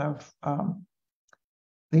kind of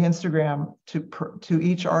the Instagram to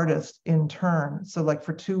each artist in turn. So like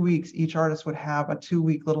for 2 weeks, each artist would have a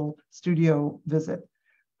 2-week little studio visit,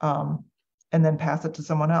 and then pass it to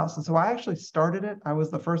someone else. And so I actually started it. I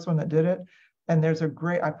was the first one that did it. And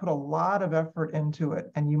I put a lot of effort into it.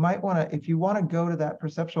 And you might want to, if you want to go to that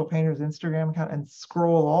Perceptual Painters Instagram account and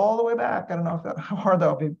scroll all the way back, I don't know how hard that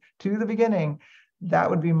will be, to the beginning, that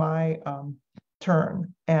would be my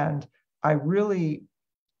turn. And I really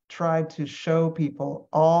tried to show people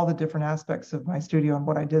all the different aspects of my studio and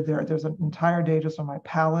what I did there. There's an entire day just on my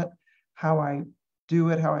palette, how I do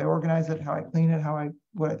it, how I organize it, how I clean it,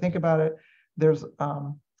 what I think about it. There's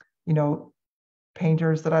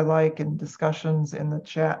painters that I like and discussions in the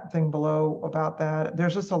chat thing below about that.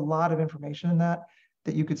 There's just a lot of information in that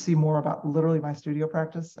you could see more about literally my studio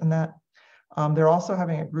practice in that. They're also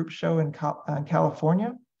having a group show in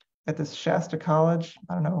California at this Shasta College.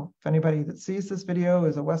 I don't know if anybody that sees this video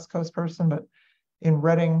is a West Coast person, but in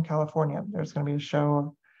Redding, California, there's going to be a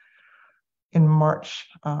show in March.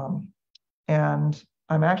 And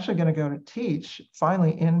I'm actually going to go to teach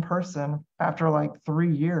finally in person after like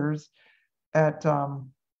 3 years at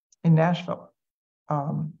in Nashville,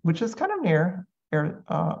 which is kind of near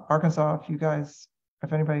Arkansas.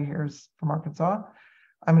 If anybody here is from Arkansas,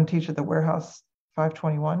 I'm going to teach at the Warehouse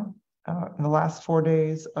 521 in the last 4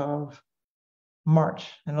 days of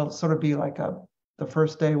March, and it'll sort of be like the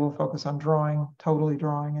first day we'll focus on totally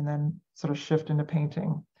drawing, and then sort of shift into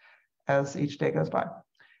painting as each day goes by.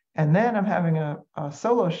 And then I'm having a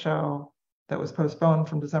solo show that was postponed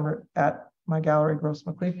from December at my gallery, Gross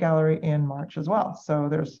McLeaf Gallery, in March as well. So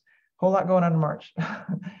there's a whole lot going on in March.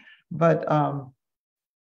 But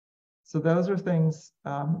so those are things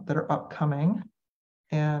that are upcoming.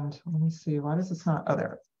 And let me see, why does this not? Oh,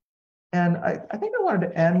 there. And I think I wanted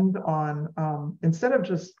to end on, instead of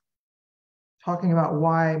just talking about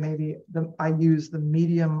why maybe I use the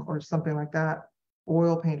medium or something like that,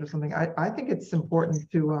 oil paint or something, I think it's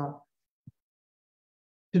important to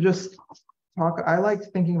just talk. I like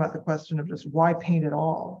thinking about the question of just why paint at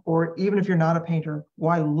all, or even if you're not a painter,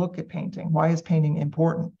 why look at painting? Why is painting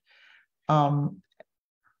important? And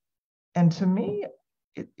to me,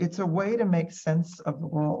 it's a way to make sense of the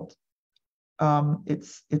world.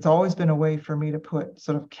 It's always been a way for me to put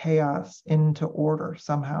sort of chaos into order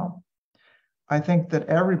somehow. I think that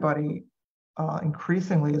everybody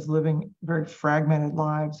increasingly is living very fragmented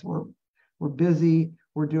lives. We're busy,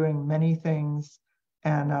 we're doing many things,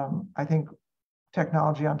 and I think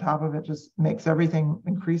technology on top of it just makes everything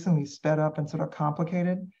increasingly sped up and sort of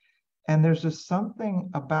complicated. And there's just something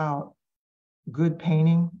about good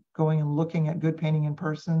painting, going and looking at good painting in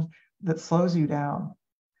person, that slows you down.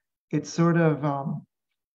 It sort of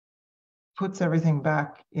puts everything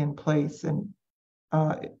back in place, and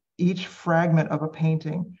each fragment of a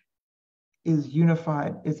painting is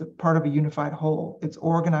unified, is a part of a unified whole. It's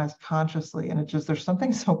organized consciously, and there's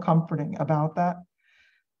something so comforting about that.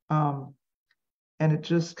 And it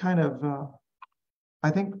just kind of,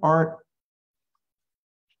 I think art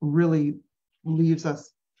really leaves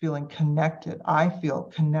us feeling connected. I feel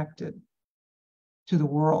connected to the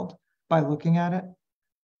world by looking at it.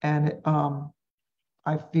 And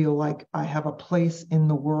I feel like I have a place in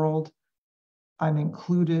the world. I'm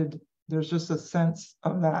included. There's just a sense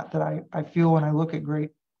of that I feel when I look at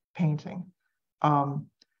great painting.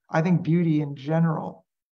 I think beauty in general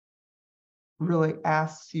really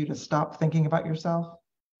asks you to stop thinking about yourself.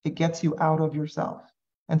 It gets you out of yourself.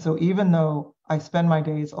 And so even though I spend my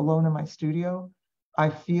days alone in my studio, I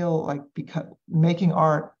feel like, because making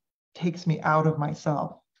art takes me out of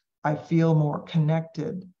myself, I feel more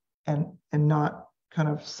connected and not kind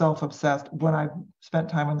of self-obsessed when I've spent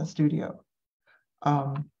time in the studio.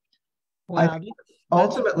 Wow.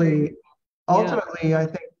 Ultimately, I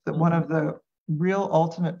think that one of the real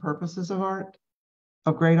ultimate purposes of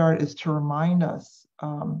great art, is to remind us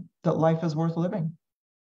that life is worth living.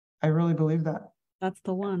 I really believe that. That's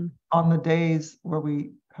the one. On the days where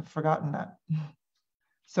we have forgotten that.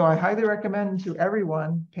 So I highly recommend to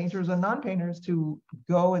everyone, painters and non-painters, to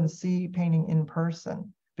go and see painting in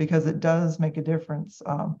person, because it does make a difference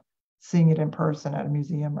seeing it in person at a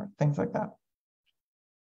museum or things like that.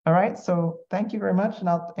 All right, so thank you very much, and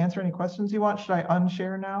I'll answer any questions you want. Should I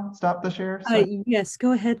unshare now? Stop the share? Yes,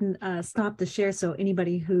 go ahead and stop the share, so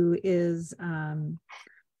anybody who is kind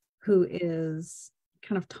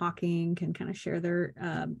of talking can kind of share their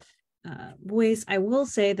voice. I will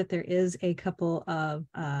say that there is a couple of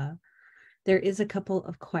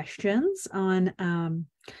questions on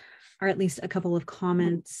or at least a couple of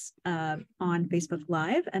comments on Facebook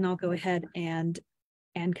Live, and I'll go ahead and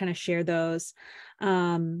kind of share those.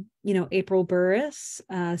 April Burris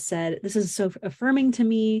said, "This is so affirming to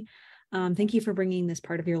me. Thank you for bringing this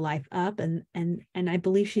part of your life up." And I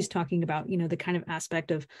believe she's talking about, the kind of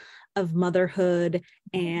aspect of motherhood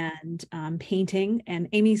and painting. And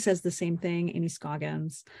Amy says the same thing, Amy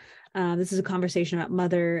Scoggins. This is a conversation about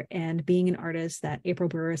mother and being an artist that April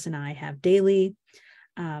Burris and I have daily.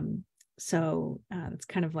 So it's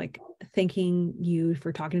kind of like thanking you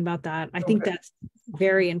for talking about that. I think that's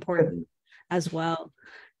very important as well.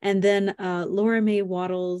 And then Laura Mae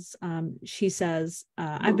Waddles, she says,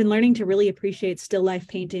 "I've been learning to really appreciate still life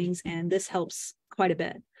paintings, and this helps quite a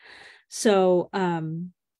bit." So,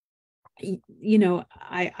 you know,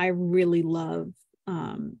 I really love,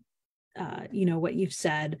 you know, what you've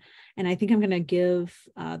said. And I think I'm going to give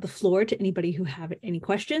the floor to anybody who have any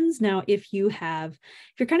questions. Now, if you're kind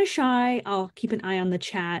of shy, I'll keep an eye on the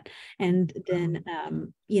chat, and then,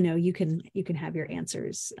 you know, you can have your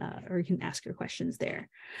answers, or you can ask your questions there.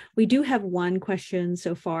 We do have one question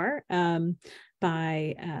so far,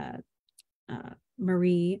 by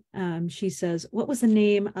Marie. She says, what was the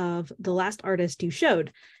name of the last artist you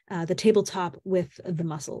showed, the tabletop with the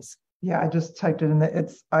muscles? Yeah, I just typed it in.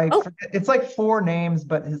 It's like 4 names,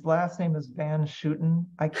 but his last name is Van Schuten.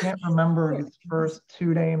 I can't remember his first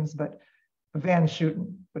 2 names, but Van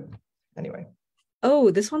Schuten. But anyway.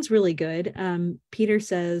 Oh, this one's really good. Peter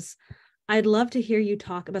says, I'd love to hear you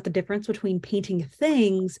talk about the difference between painting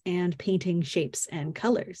things and painting shapes and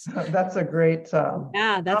colors. That's a great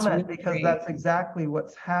yeah, that's comment, really because great. that's exactly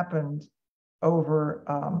what's happened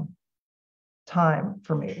over time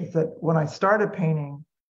for me. Is that when I started painting,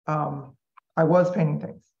 I was painting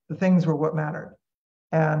things. The things were what mattered.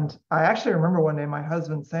 And I actually remember one day my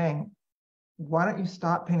husband saying, why don't you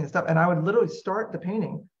stop painting stuff? And I would literally start the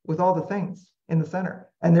painting with all the things in the center,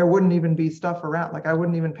 and there wouldn't even be stuff around. Like I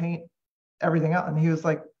wouldn't even paint everything out. And he was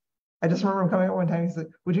like, I just remember him coming up one time, he's like,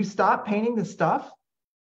 would you stop painting the stuff?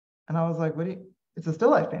 And I was like, it's a still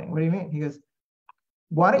life painting. What do you mean? He goes,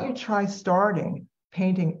 why don't you try starting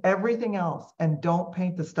painting everything else and don't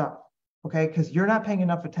paint the stuff? Okay, because you're not paying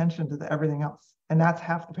enough attention to everything else, and that's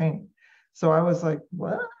half the painting. So I was like,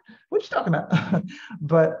 what you talking about?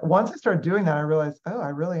 But once I started doing that, I realized, oh, I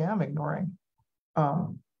really am ignoring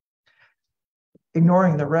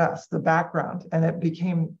the rest, the background. And it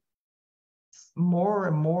became more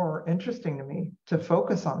and more interesting to me to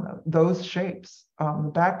focus on those shapes,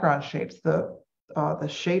 the background shapes, the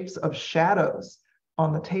shapes of shadows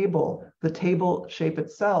on the table shape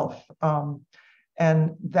itself.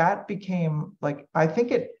 And that became like, I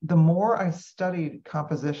think the more I studied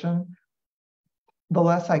composition, the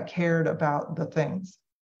less I cared about the things,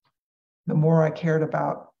 the more I cared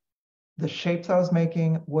about the shapes I was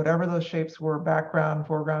making, whatever those shapes were, background,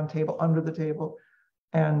 foreground, table, under the table,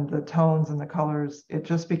 and the tones and the colors. It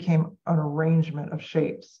just became an arrangement of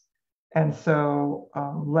shapes. And so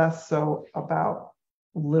less so about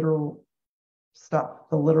literal stuff,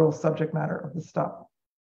 the literal subject matter of the stuff.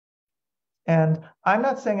 And I'm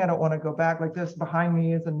not saying I don't want to go back. Like this behind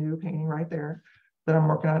me is a new painting right there that I'm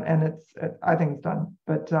working on, and I think it's done.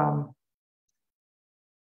 But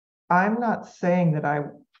I'm not saying that I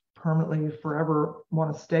permanently forever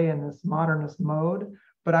want to stay in this modernist mode,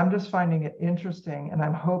 but I'm just finding it interesting. And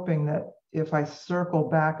I'm hoping that if I circle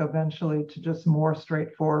back eventually to just more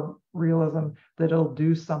straightforward realism, that it'll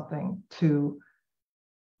do something to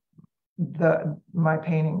my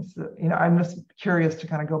paintings. You know, I'm just curious to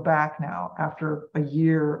kind of go back now after a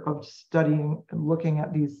year of studying and looking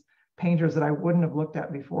at these painters that I wouldn't have looked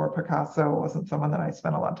at before. Picasso wasn't someone that I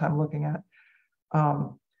spent a lot of time looking at.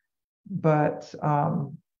 But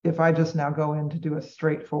if I just now go in to do a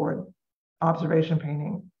straightforward observation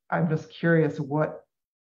painting, I'm just curious what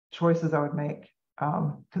choices I would make,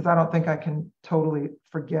 because I don't think I can totally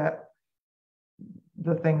forget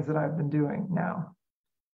the things that I've been doing now.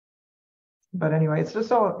 But anyway, it's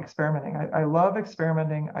just all experimenting. I love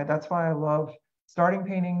experimenting. That's why I love starting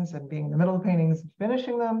paintings and being in the middle of paintings,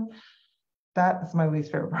 finishing them. That is my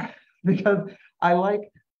least favorite part, because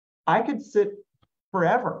I could sit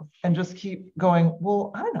forever and just keep going,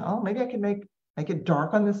 well, I don't know, maybe I can make it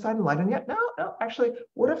dark on this side and light on the other. No, actually,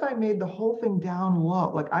 what if I made the whole thing down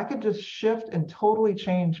low? Like I could just shift and totally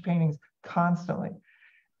change paintings constantly.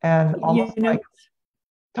 And almost like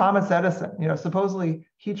Thomas Edison, you know, supposedly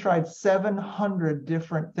he tried 700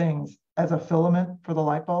 different things as a filament for the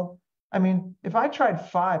light bulb. I mean, if I tried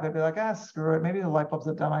 5, I'd be like, screw it. Maybe the light bulb's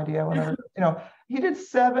a dumb idea, whatever. You know, he did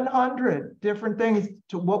 700 different things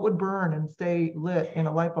to what would burn and stay lit in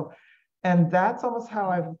a light bulb. And that's almost how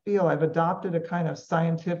I feel. I've adopted a kind of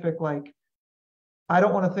scientific, like, I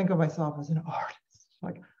don't want to think of myself as an artist.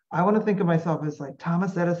 Like, I want to think of myself as like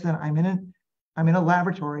Thomas Edison. I'm in a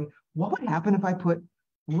laboratory. What would happen if I put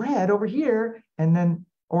red over here and then,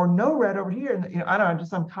 or no red over here? And, you know, I don't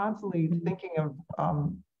know, I'm constantly thinking of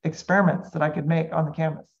experiments that I could make on the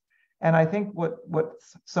canvas. And I think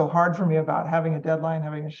what's so hard for me about having a deadline,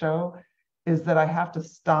 having a show, is that I have to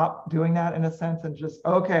stop doing that in a sense and just,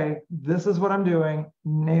 okay, this is what I'm doing,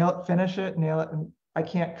 nail it, finish it, nail it. And I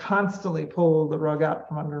can't constantly pull the rug out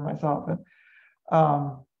from under myself.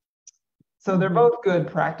 And so they're both good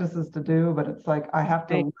practices to do, but it's like I have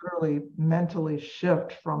to literally mentally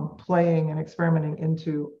shift from playing and experimenting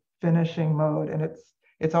into finishing mode. And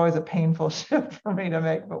it's always a painful shift for me to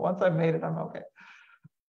make, but once I've made it, I'm okay.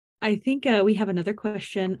 I think we have another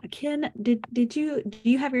question. Ken, do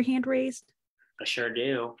you have your hand raised? I sure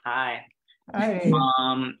do. Hi. Hi.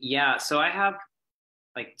 Yeah, so I have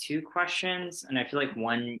like two questions, and I feel like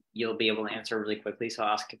one you'll be able to answer really quickly, so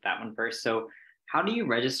I'll ask that one first. So how do you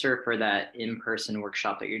register for that in-person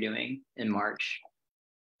workshop that you're doing in March?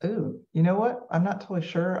 Ooh, you know what? I'm not totally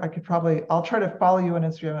sure. I'll try to follow you on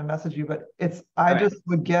Instagram and message you, but I Okay. just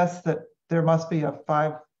would guess that there must be a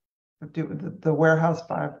the warehouse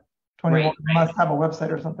 521 Right. must have a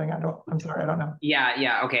website or something. I'm sorry, I don't know.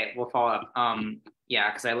 Yeah, okay, we'll follow up. Yeah,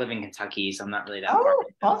 because I live in Kentucky, so I'm not really that far. Oh,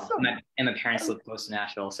 awesome. And my parents live close to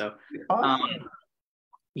Nashville. So Awesome.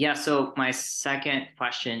 yeah, so my second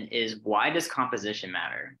question is, why does composition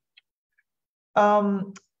matter?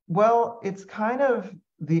 Well, it's kind of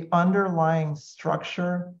the underlying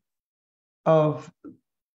structure of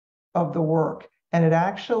the work, and it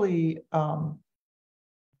actually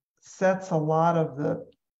sets a lot of the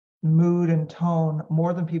mood and tone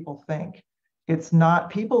more than people think. It's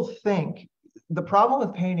not, people think, the problem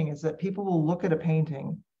with painting is that people will look at a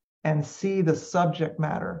painting and see the subject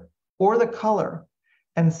matter or the color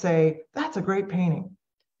and say, that's a great painting.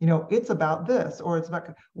 You know, it's about this, or it's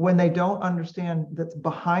about, when they don't understand that's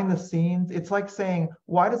behind the scenes. It's like saying,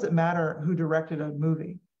 why does it matter who directed a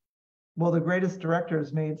movie? Well, the greatest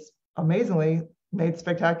directors amazingly made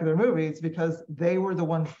spectacular movies because they were the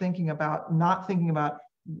ones not thinking about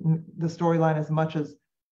the storyline as much as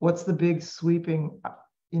what's the big sweeping,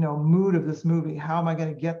 mood of this movie? How am I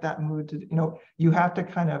going to get that mood to, you have to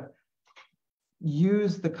kind of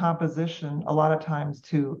use the composition a lot of times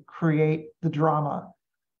to create the drama.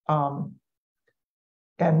 And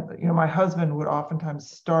my husband would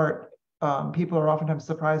oftentimes people are oftentimes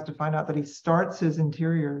surprised to find out that he starts his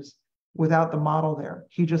interiors without the model there.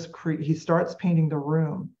 He starts painting the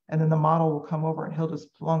room, and then the model will come over and he'll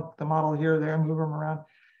just plunk the model here, there, and move him around.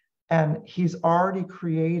 And he's already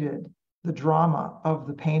created the drama of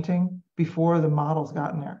the painting before the model's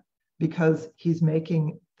gotten there, because he's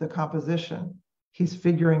making the composition. He's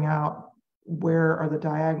figuring out where are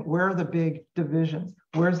the big divisions?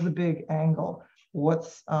 Where's the big angle?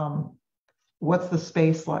 What's the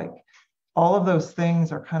space like? All of those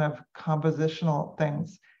things are kind of compositional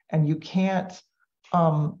things. And you can't,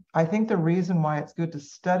 I think the reason why it's good to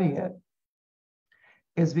study it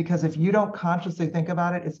is because if you don't consciously think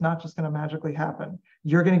about it, it's not just going to magically happen.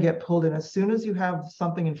 You're going to get pulled in. As soon as you have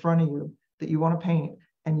something in front of you that you want to paint,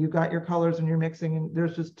 and you've got your colors and you're mixing, and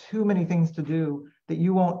there's just too many things to do, that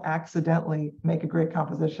you won't accidentally make a great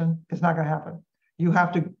composition. It's not going to happen. You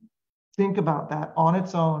have to think about that on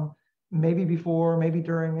its own, maybe before, maybe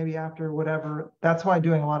during, maybe after, whatever. That's why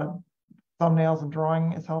doing a lot of thumbnails and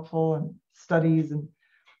drawing is helpful, and studies and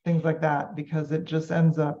things like that, because it just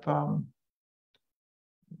ends up,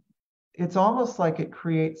 it's almost like it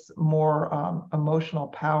creates more emotional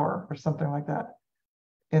power or something like that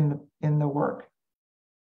in the work.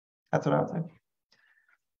 That's what I would say.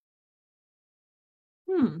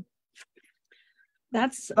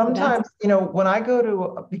 That's sometimes, when I go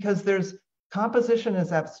to, because composition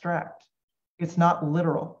is abstract, it's not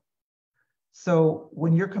literal. So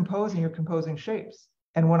when you're composing shapes.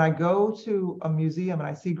 And when I go to a museum and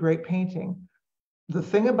I see great painting, the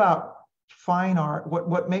thing about fine art,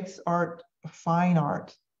 what makes art fine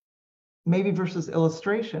art, maybe versus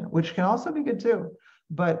illustration, which can also be good too,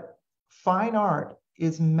 but fine art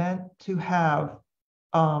is meant to have,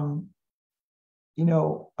 kind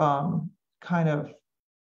of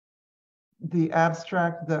the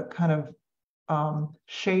abstract, the kind of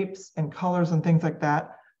shapes and colors and things like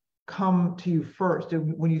that come to you first.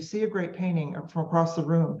 When you see a great painting from across the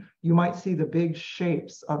room, you might see the big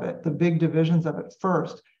shapes of it, the big divisions of it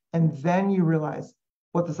first, and then you realize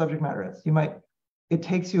what the subject matter is. It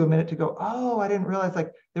takes you a minute to go, oh, I didn't realize,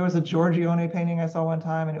 like there was a Giorgione painting I saw one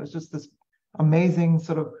time, and it was just this amazing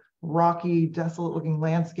sort of rocky, desolate looking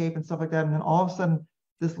landscape and stuff like that. And then all of a sudden,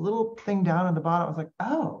 this little thing down at the bottom, I was like,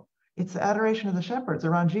 oh, it's the Adoration of the Shepherds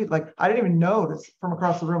around Jesus. Like I didn't even notice from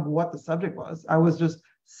across the room what the subject was. I was just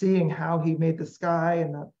seeing how he made the sky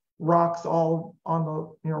and the rocks all on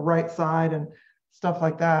the right side and stuff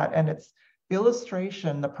like that. And it's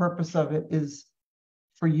illustration. The purpose of it is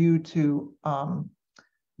for you to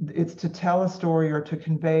it's to tell a story or to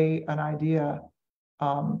convey an idea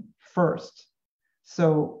first.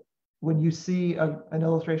 So when you see an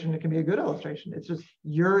illustration, it can be a good illustration. It's just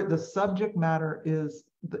the subject matter is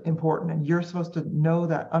important, and you're supposed to know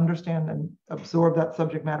that, understand and absorb that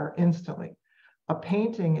subject matter instantly. A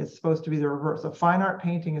painting is supposed to be the reverse. A fine art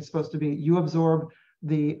painting is supposed to be, you absorb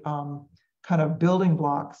the kind of building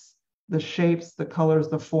blocks the shapes, the colors,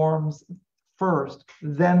 the forms first,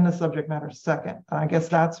 then the subject matter second. And I guess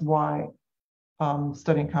that's why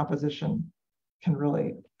studying composition can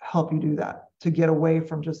really help you do that, to get away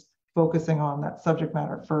from just focusing on that subject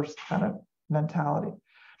matter first kind of mentality.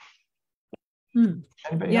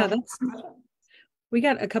 Anybody Yeah, else? We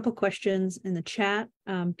got a couple questions in the chat.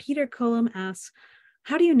 Peter Colum asks,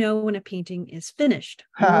 how do you know when a painting is finished?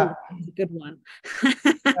 Ooh, that's a good one.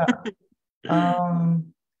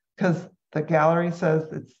 Because the gallery says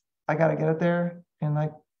I got to get it there in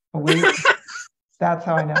like a week. That's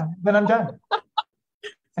how I know. Then I'm done.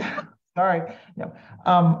 Sorry. No.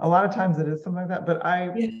 A lot of times it is something like that, but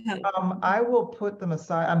I will put them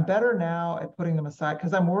aside. I'm better now at putting them aside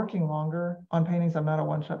because I'm working longer on paintings. I'm not a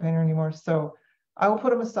one-shot painter anymore. So I will put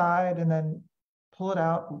them aside and then pull it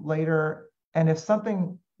out later. And if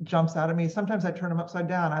something jumps out at me, sometimes I turn them upside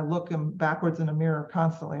down. I look them backwards in a mirror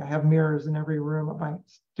constantly. I have mirrors in every room of my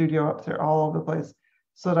studio up there, all over the place,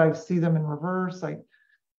 so that I see them in reverse.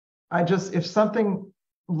 I just, if something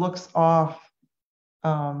looks off,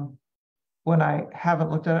 when I haven't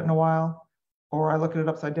looked at it in a while, or I look at it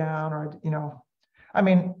upside down, or, I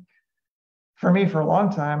mean, for me, for a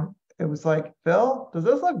long time, it was like, Phil, does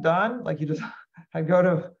this look done? Like I'd go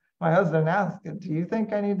to my husband and ask, do you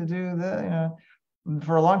think I need to do this?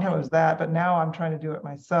 For a long time it was that, but now I'm trying to do it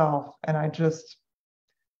myself. And I just,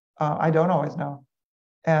 I don't always know.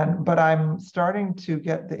 But I'm starting to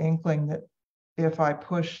get the inkling that if I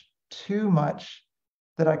push too much,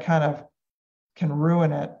 that I kind of can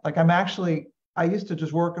ruin it. Like I used to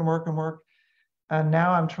just work and work and work. And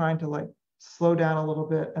now I'm trying to like slow down a little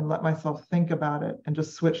bit and let myself think about it and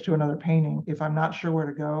just switch to another painting. If I'm not sure where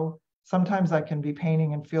to go, sometimes I can be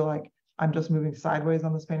painting and feel like I'm just moving sideways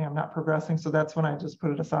on this painting. I'm not progressing. So that's when I just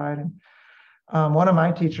put it aside. And one of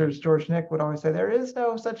my teachers, George Nick, would always say, there is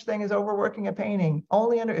no such thing as overworking a painting.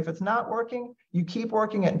 If it's not working, you keep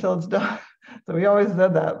working it until it's done. So he always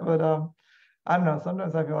said that. But I don't know.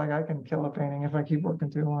 Sometimes I feel like I can kill a painting if I keep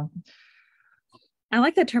working too long. I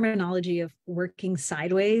like that terminology of working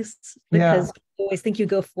sideways, because you always think you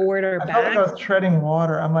go forward or back. I felt like I was treading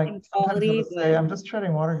water. I'm like, sometimes Quality, I'll just say, I'm just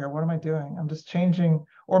treading water here. What am I doing? I'm just changing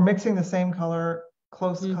or mixing the same color,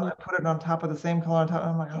 close color, put it on top of the same color on top.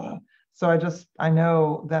 I'm like, oh. So I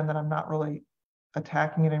know then that I'm not really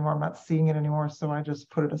attacking it anymore. I'm not seeing it anymore. So I just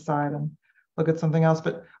put it aside and look at something else.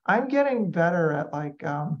 But I'm getting better at like,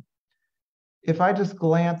 if I just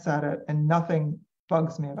glance at it and nothing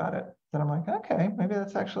bugs me about it, then I'm like, okay, maybe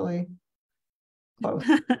that's actually close.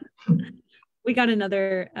 We got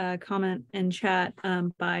another comment in chat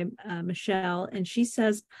by Michelle, and she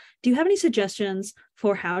says, do you have any suggestions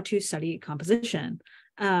for how to study composition?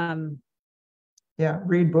 Yeah,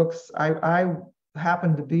 read books. I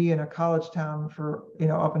happened to be in a college town for,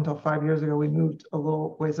 up until 5 years ago. We moved a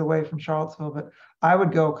little ways away from Charlottesville, but I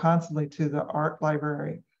would go constantly to the art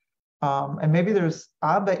library. And maybe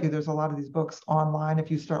I'll bet you there's a lot of these books online.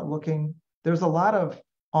 If you start looking, there's a lot of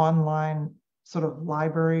online sort of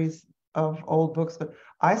libraries of old books, but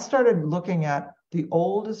I started looking at the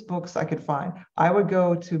oldest books I could find. I would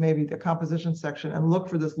go to maybe the composition section and look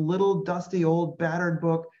for this little dusty old battered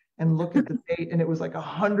book and look at the date, and it was like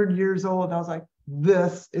 100 years old. And I was like,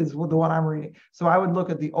 this is the one I'm reading. So I would look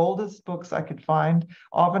at the oldest books I could find,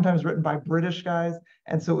 oftentimes written by British guys.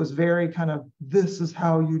 And so it was very kind of, this is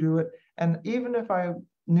how you do it. And even if I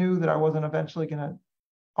knew that I wasn't eventually going to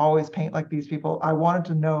always paint like these people, I wanted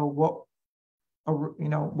to know what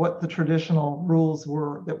the traditional rules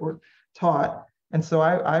were that were taught. And so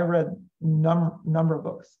I read number of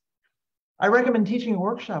books. I recommend teaching a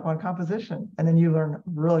workshop on composition, and then you learn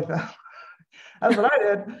really fast. That's what I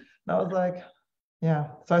did. And I was like, yeah.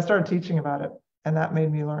 So I started teaching about it, and that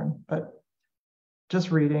made me learn. But just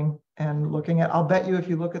reading and looking at, I'll bet you if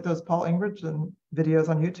you look at those Paul Ingridson videos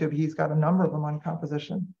on YouTube, he's got a number of them on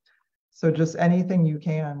composition. So just anything you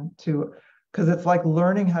can because it's like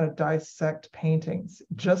learning how to dissect paintings.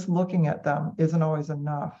 Just looking at them isn't always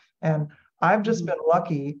enough. And I've just been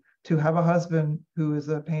lucky to have a husband who is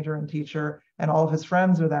a painter and teacher, and all of his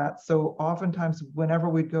friends are that. So oftentimes, whenever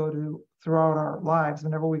we'd go throughout our lives,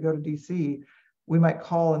 whenever we go to DC, we might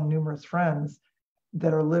call in numerous friends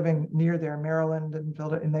that are living near there, Maryland and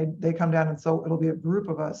Philadelphia, and they come down, and so it'll be a group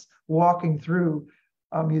of us walking through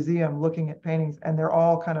a museum looking at paintings, and they're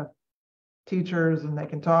all kind of teachers and they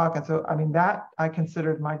can talk. And so, I mean, that I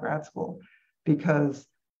considered my grad school, because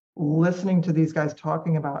listening to these guys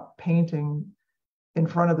talking about painting in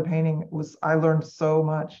front of the painting I learned so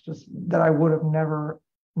much just that I would have never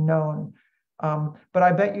known. But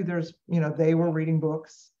I bet you there's, they were reading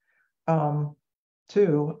books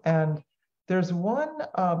too. And There's one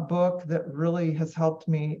book that really has helped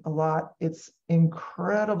me a lot. It's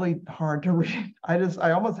incredibly hard to read.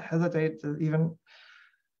 I almost hesitate to even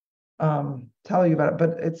tell you about it,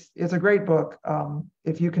 but it's a great book.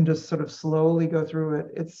 If you can just sort of slowly go through it.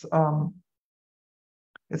 It's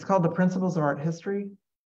called The Principles of Art History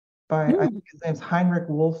by, I think his name's Heinrich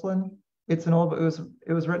Wölfflin. It's an old,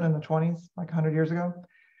 it was written in the 20s, like 100 years ago.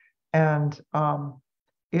 And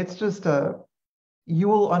it's just you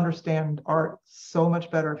will understand art so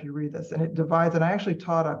much better if you read this. And it divides, and I actually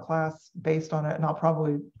taught a class based on it, and I'll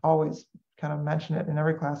probably always kind of mention it in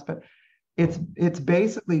every class, but it's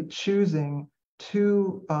basically choosing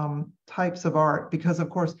two types of art, because of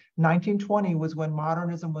course 1920 was when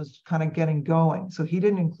modernism was kind of getting going. So he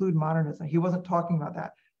didn't include modernism. He wasn't talking about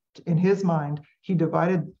that. In his mind, he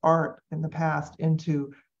divided art in the past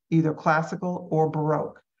into either classical or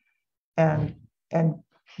Baroque. And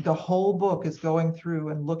the whole book is going through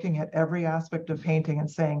and looking at every aspect of painting and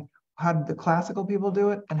saying, how did the classical people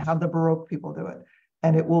do it and how did the Baroque people do it?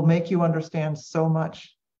 And it will make you understand so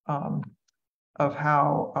much of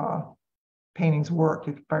how paintings work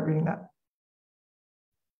by reading that.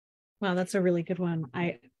 Wow, that's a really good one.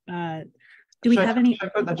 Do we have any? Should I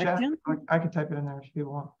put in the chat? I can type it in there if you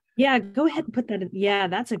want. Yeah, go ahead and put that in. Yeah,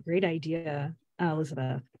 that's a great idea,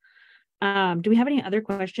 Elizabeth. Do we have any other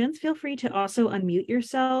questions? Feel free to also unmute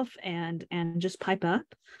yourself and just pipe up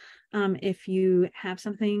if you have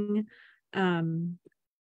something.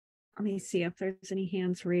 Let me see if there's any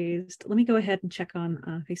hands raised. Let me go ahead and check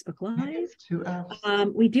on Facebook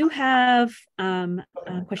Live. We do have a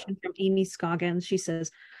question from Amy Scoggins. She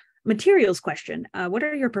says, materials question. What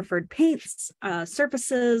are your preferred paints,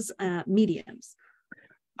 surfaces, mediums?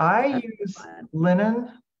 I use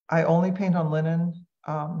linen. I only paint on linen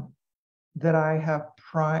that I have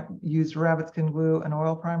used rabbit skin glue and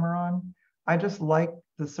oil primer on. I just like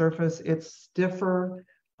the surface. It's stiffer,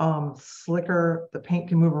 slicker. The paint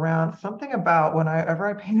can move around. Something about whenever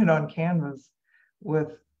I painted on canvas,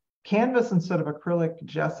 with canvas instead of acrylic,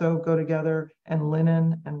 gesso go together, and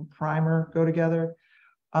linen and primer go together.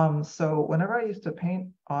 So whenever I used to paint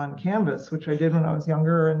on canvas, which I did when I was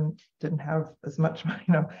younger and didn't have as much,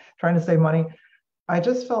 trying to save money, I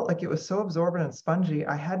just felt like it was so absorbent and spongy.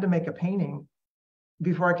 I had to make a painting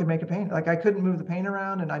before I could make a painting. Like I couldn't move the paint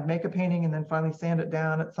around, and I'd make a painting and then finally sand it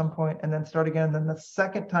down at some point and then start again. And then the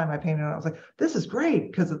second time I painted it, I was like, this is great,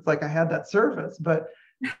 because it's like I had that surface. But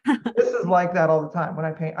this is like that all the time. When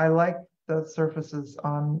I paint, I like the surfaces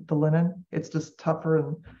on the linen. It's just tougher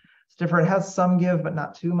and it's different. It has some give, but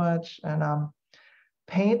not too much. And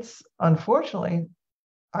paints, unfortunately,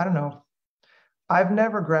 I don't know. I've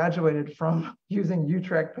never graduated from using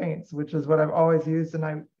Utrecht paints, which is what I've always used. And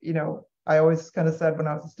I always kind of said when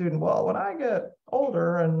I was a student, well, when I get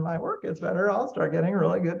older and my work gets better, I'll start getting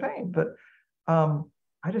really good paint. But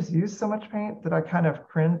I just use so much paint that I kind of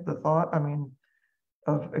cringe the thought.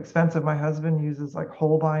 Of expensive. My husband uses like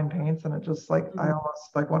Holbein paints, and it just like I almost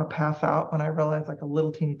like want to pass out when I realize like a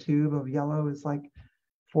little teeny tube of yellow is like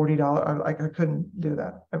 $40. I couldn't do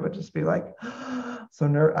that. I would just be like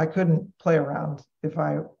so I couldn't play around if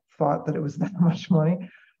I thought that it was that much money.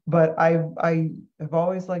 But I have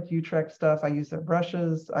always liked Utrecht stuff. I use their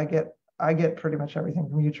brushes. I get pretty much everything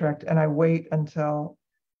from Utrecht, and I wait until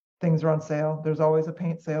things are on sale. There's always a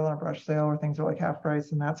paint sale and a brush sale, or things are like half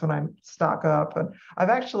price, and that's when I stock up. And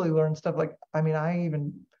I've actually learned stuff like, I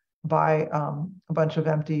even buy a bunch of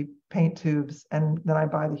empty paint tubes, and then I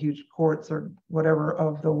buy the huge quarts or whatever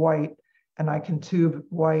of the white, and I can tube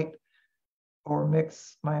white or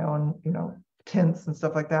mix my own, tints and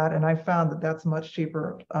stuff like that. And I found that that's much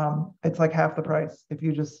cheaper. It's like half the price if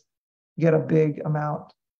you just get a big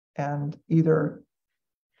amount and either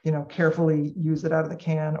carefully use it out of the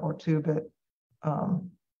can or tube it.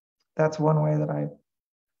 That's one way that I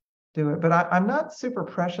do it. But I'm not super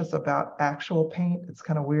precious about actual paint. It's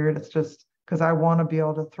kind of weird. It's just because I want to be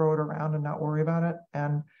able to throw it around and not worry about it.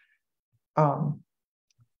 And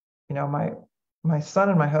my son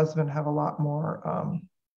and my husband have a lot more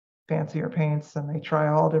fancier paints, and they try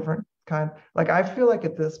all different kinds. Like I feel like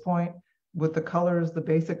at this point, with the colors, the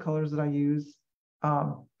basic colors that I use,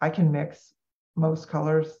 I can mix most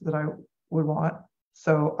colors that I would want.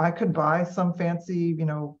 So I could buy some fancy,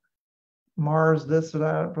 Mars this or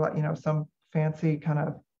that, some fancy kind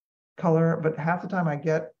of color, but half the time I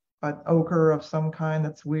get an ochre of some kind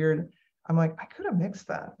that's weird. I'm like, I could have mixed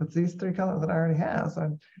that with these three colors that I already have. So I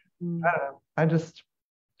don't know. I just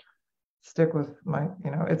stick with my,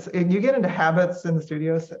 you get into habits in the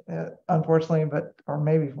studios, unfortunately, or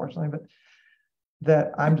maybe fortunately, but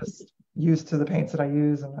that I'm just used to the paints that I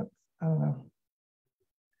use, and I don't know.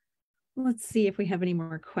 Let's see if we have any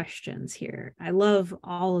more questions here. I love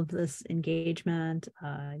all of this engagement.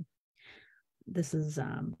 This is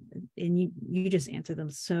and you just answer them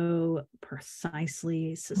so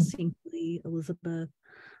precisely, succinctly, Elizabeth.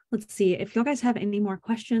 Let's see if you guys have any more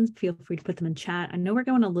questions, feel free to put them in chat. I know we're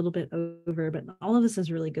going a little bit over, but all of this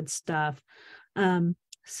is really good stuff.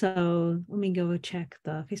 So let me go check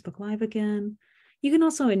the Facebook Live again. You can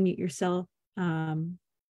also unmute yourself. Let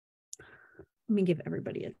me give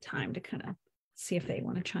everybody a time to kind of see if they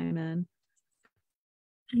want to chime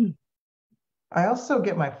in. I also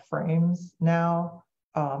get my frames now.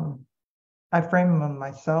 I frame them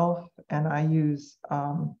myself, and I use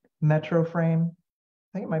Metro Frame.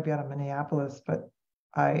 I think it might be out of Minneapolis, but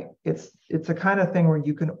it's a kind of thing where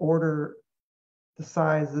you can order the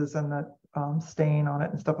sizes and the stain on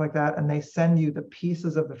it and stuff like that, and they send you the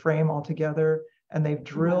pieces of the frame all together, and they've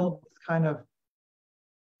drilled this kind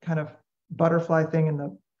of butterfly thing in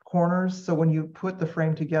the corners. So when you put the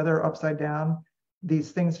frame together upside down,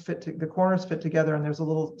 these things the corners fit together, and there's a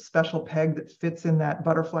little special peg that fits in that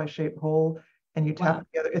butterfly shaped hole, and you tap it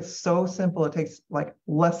together. It's so simple. It takes like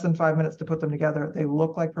less than 5 minutes to put them together. They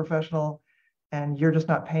look like professional, and you're just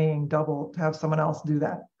not paying double to have someone else do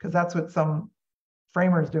that, because that's what some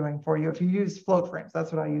framer is doing for you. If you use float frames,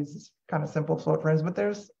 that's what I use, is kind of simple float frames, but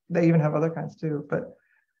they even have other kinds too. But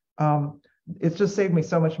it's just saved me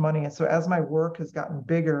so much money. And so as my work has gotten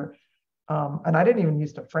bigger, and I didn't even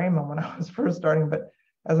used to frame them when I was first starting, but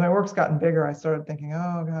as my work's gotten bigger, I started thinking,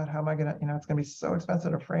 oh God, how am I gonna, it's gonna be so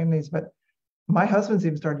expensive to frame these. But my husband's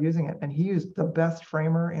even started using it, and he used the best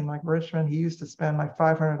framer in like Richmond. He used to spend like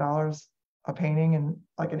 $500 a painting, and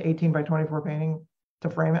like an 18 by 24 painting to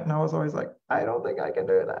frame it. And I was always like, I don't think I can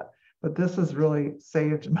do that. But this has really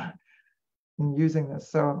saved my in using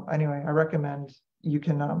this. So anyway, I recommend you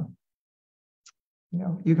can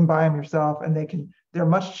you can buy them yourself, and they're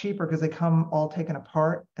much cheaper because they come all taken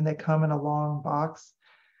apart, and they come in a long box.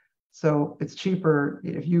 So it's cheaper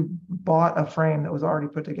if you bought a frame that was already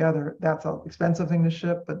put together. That's an expensive thing to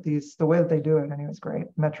ship, but the way that they do it anyway is great.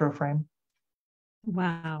 Metro Frame.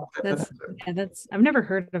 Wow, that's I've never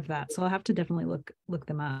heard of that, so I'll have to definitely look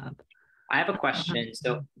them up. I have a question.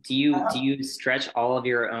 So do you stretch all of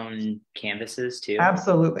your own canvases too?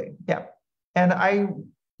 Absolutely, yeah. And I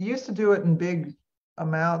used to do it in big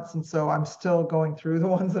amounts, and so I'm still going through the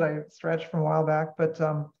ones that I stretched from a while back. But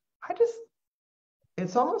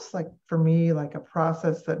it's almost like, for me, like a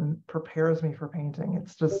process that prepares me for painting.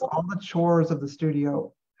 It's just all the chores of the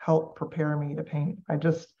studio help prepare me to paint. I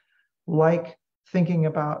just like thinking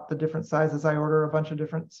about the different sizes. I order a bunch of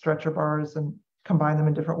different stretcher bars and combine them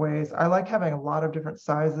in different ways. I like having a lot of different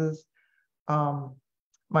sizes.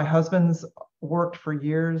 My husband's worked for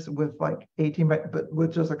years with like 18 but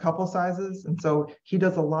with just a couple sizes, and so he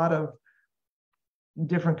does a lot of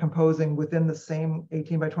different composing within the same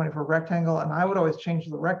 18 by 24 rectangle, and I would always change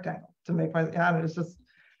the rectangle to make it's just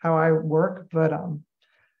how I work. But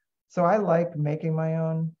so I like making my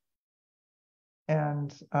own,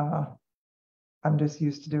 and I'm just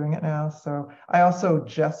used to doing it now. So I also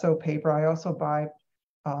gesso paper. I also buy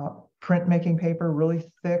printmaking paper, really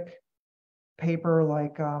thick paper,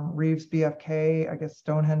 like Reeves BFK. I guess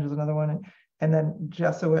Stonehenge is another one, and then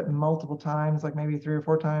gesso it multiple times, like maybe 3 or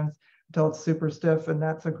 4 times, until it's super stiff. And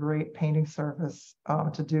that's a great painting surface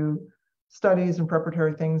to do studies and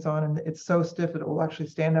preparatory things on. And it's so stiff that it will actually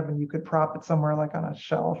stand up, and you could prop it somewhere like on a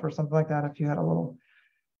shelf or something like that if you had a little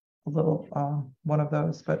one of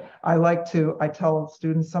those. But I tell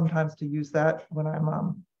students sometimes to use that when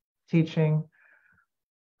I'm teaching.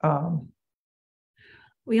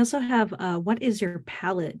 We also have, what is your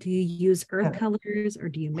palette? Do you use earth colors, or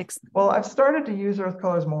do you mix them? Well, I've started to use earth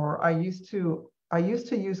colors more. I used to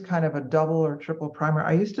use kind of a double or triple primer.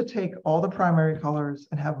 I used to take all the primary colors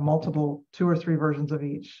and have multiple 2 or 3 versions of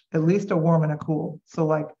each, at least a warm and a cool. So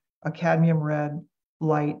like a cadmium red,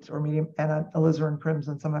 light or medium, and an alizarin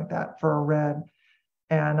crimson, something like that for a red.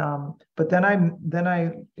 And but then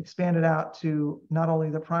I expanded out to not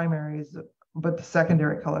only the primaries but the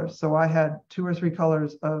secondary colors. So I had 2 or 3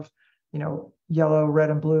 colors of yellow, red,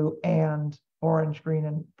 and blue, and orange, green,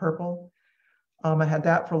 and purple. I had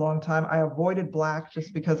that for a long time. I avoided black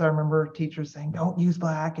just because I remember teachers saying, don't use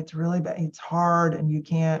black. It's really bad. It's hard, and you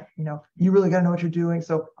can't, you really got to know what you're doing.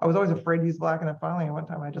 So I was always afraid to use black. And then finally, one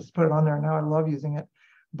time I just put it on there, and now I love using it.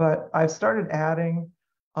 But I've started adding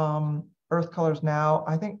earth colors now,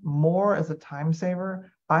 I think more as a time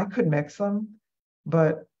saver. I could mix them,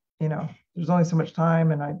 but there's only so much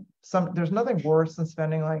time. And there's nothing worse than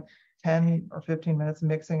spending like 10 or 15 minutes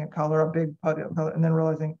mixing a big putty of color, and then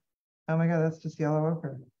realizing, oh my God, that's just yellow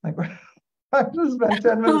ochre. Like, I just spent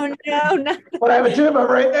 10 minutes. Oh no, no. But I have a tube, I'm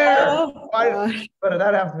right there. Oh, But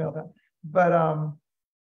that happens to me all the time.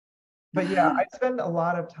 But yeah, I spend a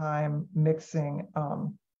lot of time mixing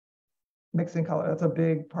color. That's a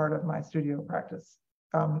big part of my studio practice.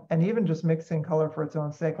 And even just mixing color for its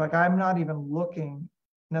own sake. Like I'm not even looking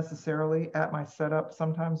necessarily at my setup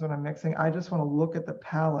sometimes when I'm mixing. I just want to look at the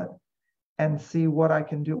palette and see what I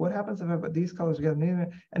can do. What happens if I put these colors together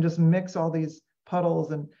and just mix all these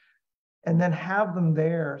puddles and then have them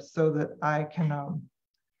there so that I can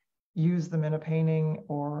use them in a painting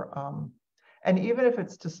or and even if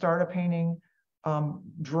it's to start a painting,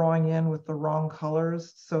 drawing in with the wrong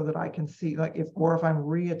colors so that I can see, like if I'm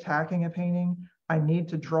reattacking a painting, I need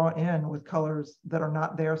to draw in with colors that are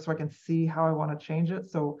not there so I can see how I want to change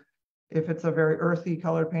it. So if it's a very earthy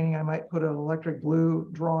colored painting, I might put an electric blue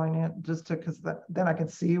drawing in just to, because then I can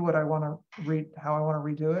see what I want to read, how I want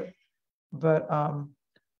to redo it. But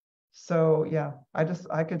so yeah, I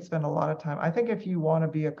could spend a lot of time. I think if you want to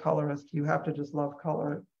be a colorist, you have to just love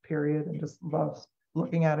color, period, and just love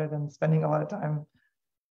looking at it and spending a lot of time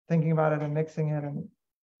thinking about it and mixing it. And,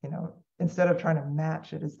 instead of trying to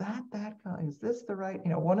match it, is that color? Is this the right,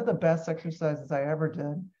 one of the best exercises I ever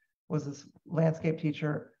did was this landscape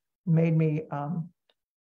teacher made me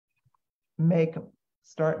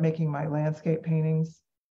start making my landscape paintings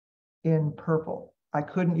in purple. I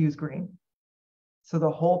couldn't use green. So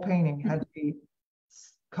the whole painting had to be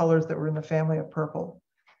colors that were in the family of purple.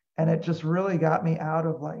 And it just really got me out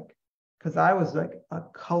of because I was like a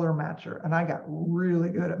color matcher and I got really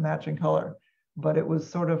good at matching color, but it was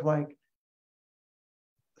sort of like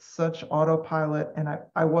such autopilot. And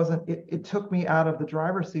I wasn't, it took me out of the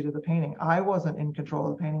driver's seat of the painting. I wasn't in control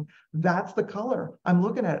of the painting. That's the color. I'm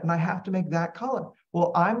looking at it and I have to make that color.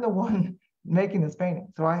 Well, I'm the one making this painting.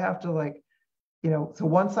 So I have to so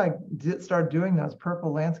once I start doing those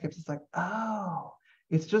purple landscapes, it's like, oh,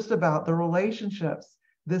 it's just about the relationships.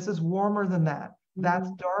 This is warmer than that. That's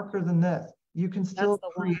darker than this. You can still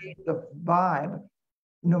create the vibe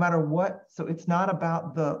no matter what. So it's not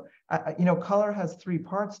about color has three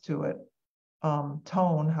parts to it.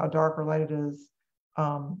 Tone, how dark or light it is.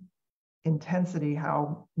 Intensity,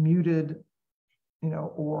 how muted,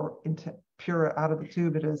 or pure out of the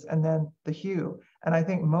tube it is. And then the hue. And I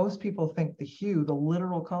think most people think the hue, the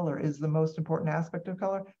literal color, is the most important aspect of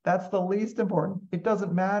color. That's the least important. It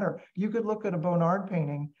doesn't matter. You could look at a Bonnard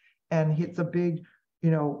painting and it's a big,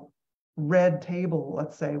 red table,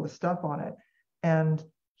 let's say, with stuff on it. And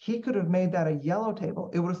he could have made that a yellow table.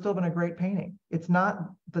 It would have still been a great painting. It's not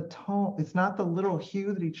the tone, it's not the literal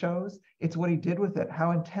hue that he chose. It's what he did with it.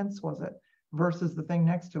 How intense was it versus the thing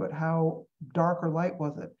next to it? How dark or light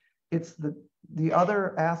was it? It's the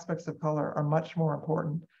other aspects of color are much more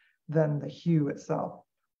important than the hue itself,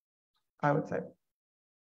 I would say.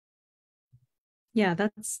 Yeah,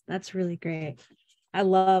 that's really great.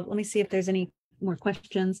 Let me see if there's any more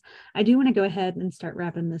questions. I do want to go ahead and start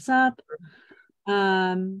wrapping this up.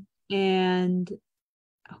 And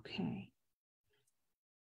okay.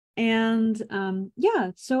 And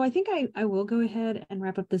yeah, so I think I will go ahead and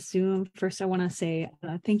wrap up the Zoom. First, I want to say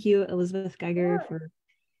thank you, Elizabeth Geiger, for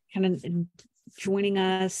kind of joining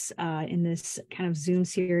us in this kind of Zoom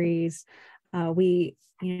series. We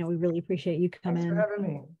really appreciate you coming. Thanks for having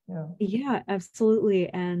me. Yeah, absolutely.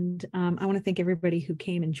 And I want to thank everybody who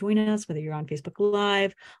came and joined us, whether you're on Facebook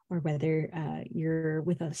Live or whether you're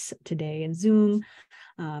with us today in Zoom.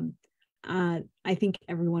 I think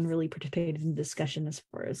everyone really participated in the discussion as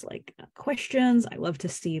far as questions. I love to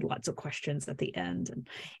see lots of questions at the end. And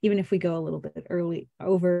even if we go a little bit early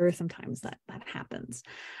over, sometimes that happens.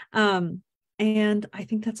 And I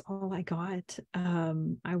think that's all I got.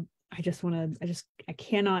 I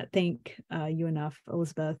cannot thank you enough,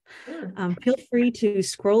 Elizabeth. Feel free to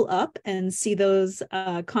scroll up and see those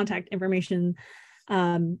contact information,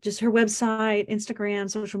 just her website, Instagram,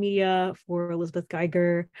 social media for Elizabeth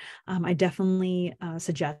Geiger. I definitely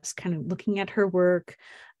suggest kind of looking at her work.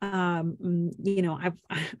 I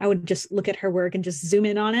would just look at her work and just zoom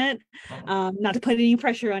in on it. Not to put any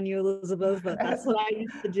pressure on you, Elizabeth, but that's what I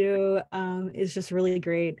used to do. It's just really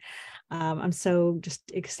great. I'm so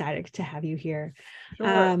just ecstatic to have you here.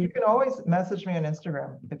 Sure. You can always message me on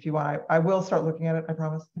Instagram if you want. I will start looking at it, I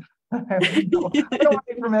promise. I don't want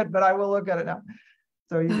to permit, but I will look at it now.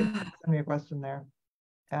 So you can send me a question there.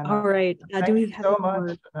 And, all right. Thank you so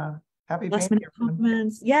much. Happy last minute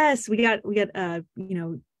comments. Yes, we got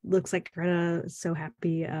looks like Greta is so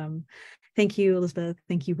happy. Thank you, Elizabeth.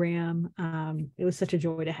 Thank you, Ram. It was such a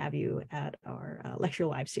joy to have you at our lecture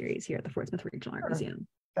live series here at the Fort Smith Regional Art Museum.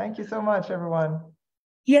 Thank you so much, everyone.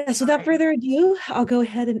 Yes, without further ado, I'll go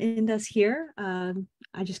ahead and end us here.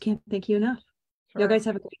 I just can't thank you enough. Sure. You guys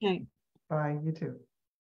have a great night. Bye. You too.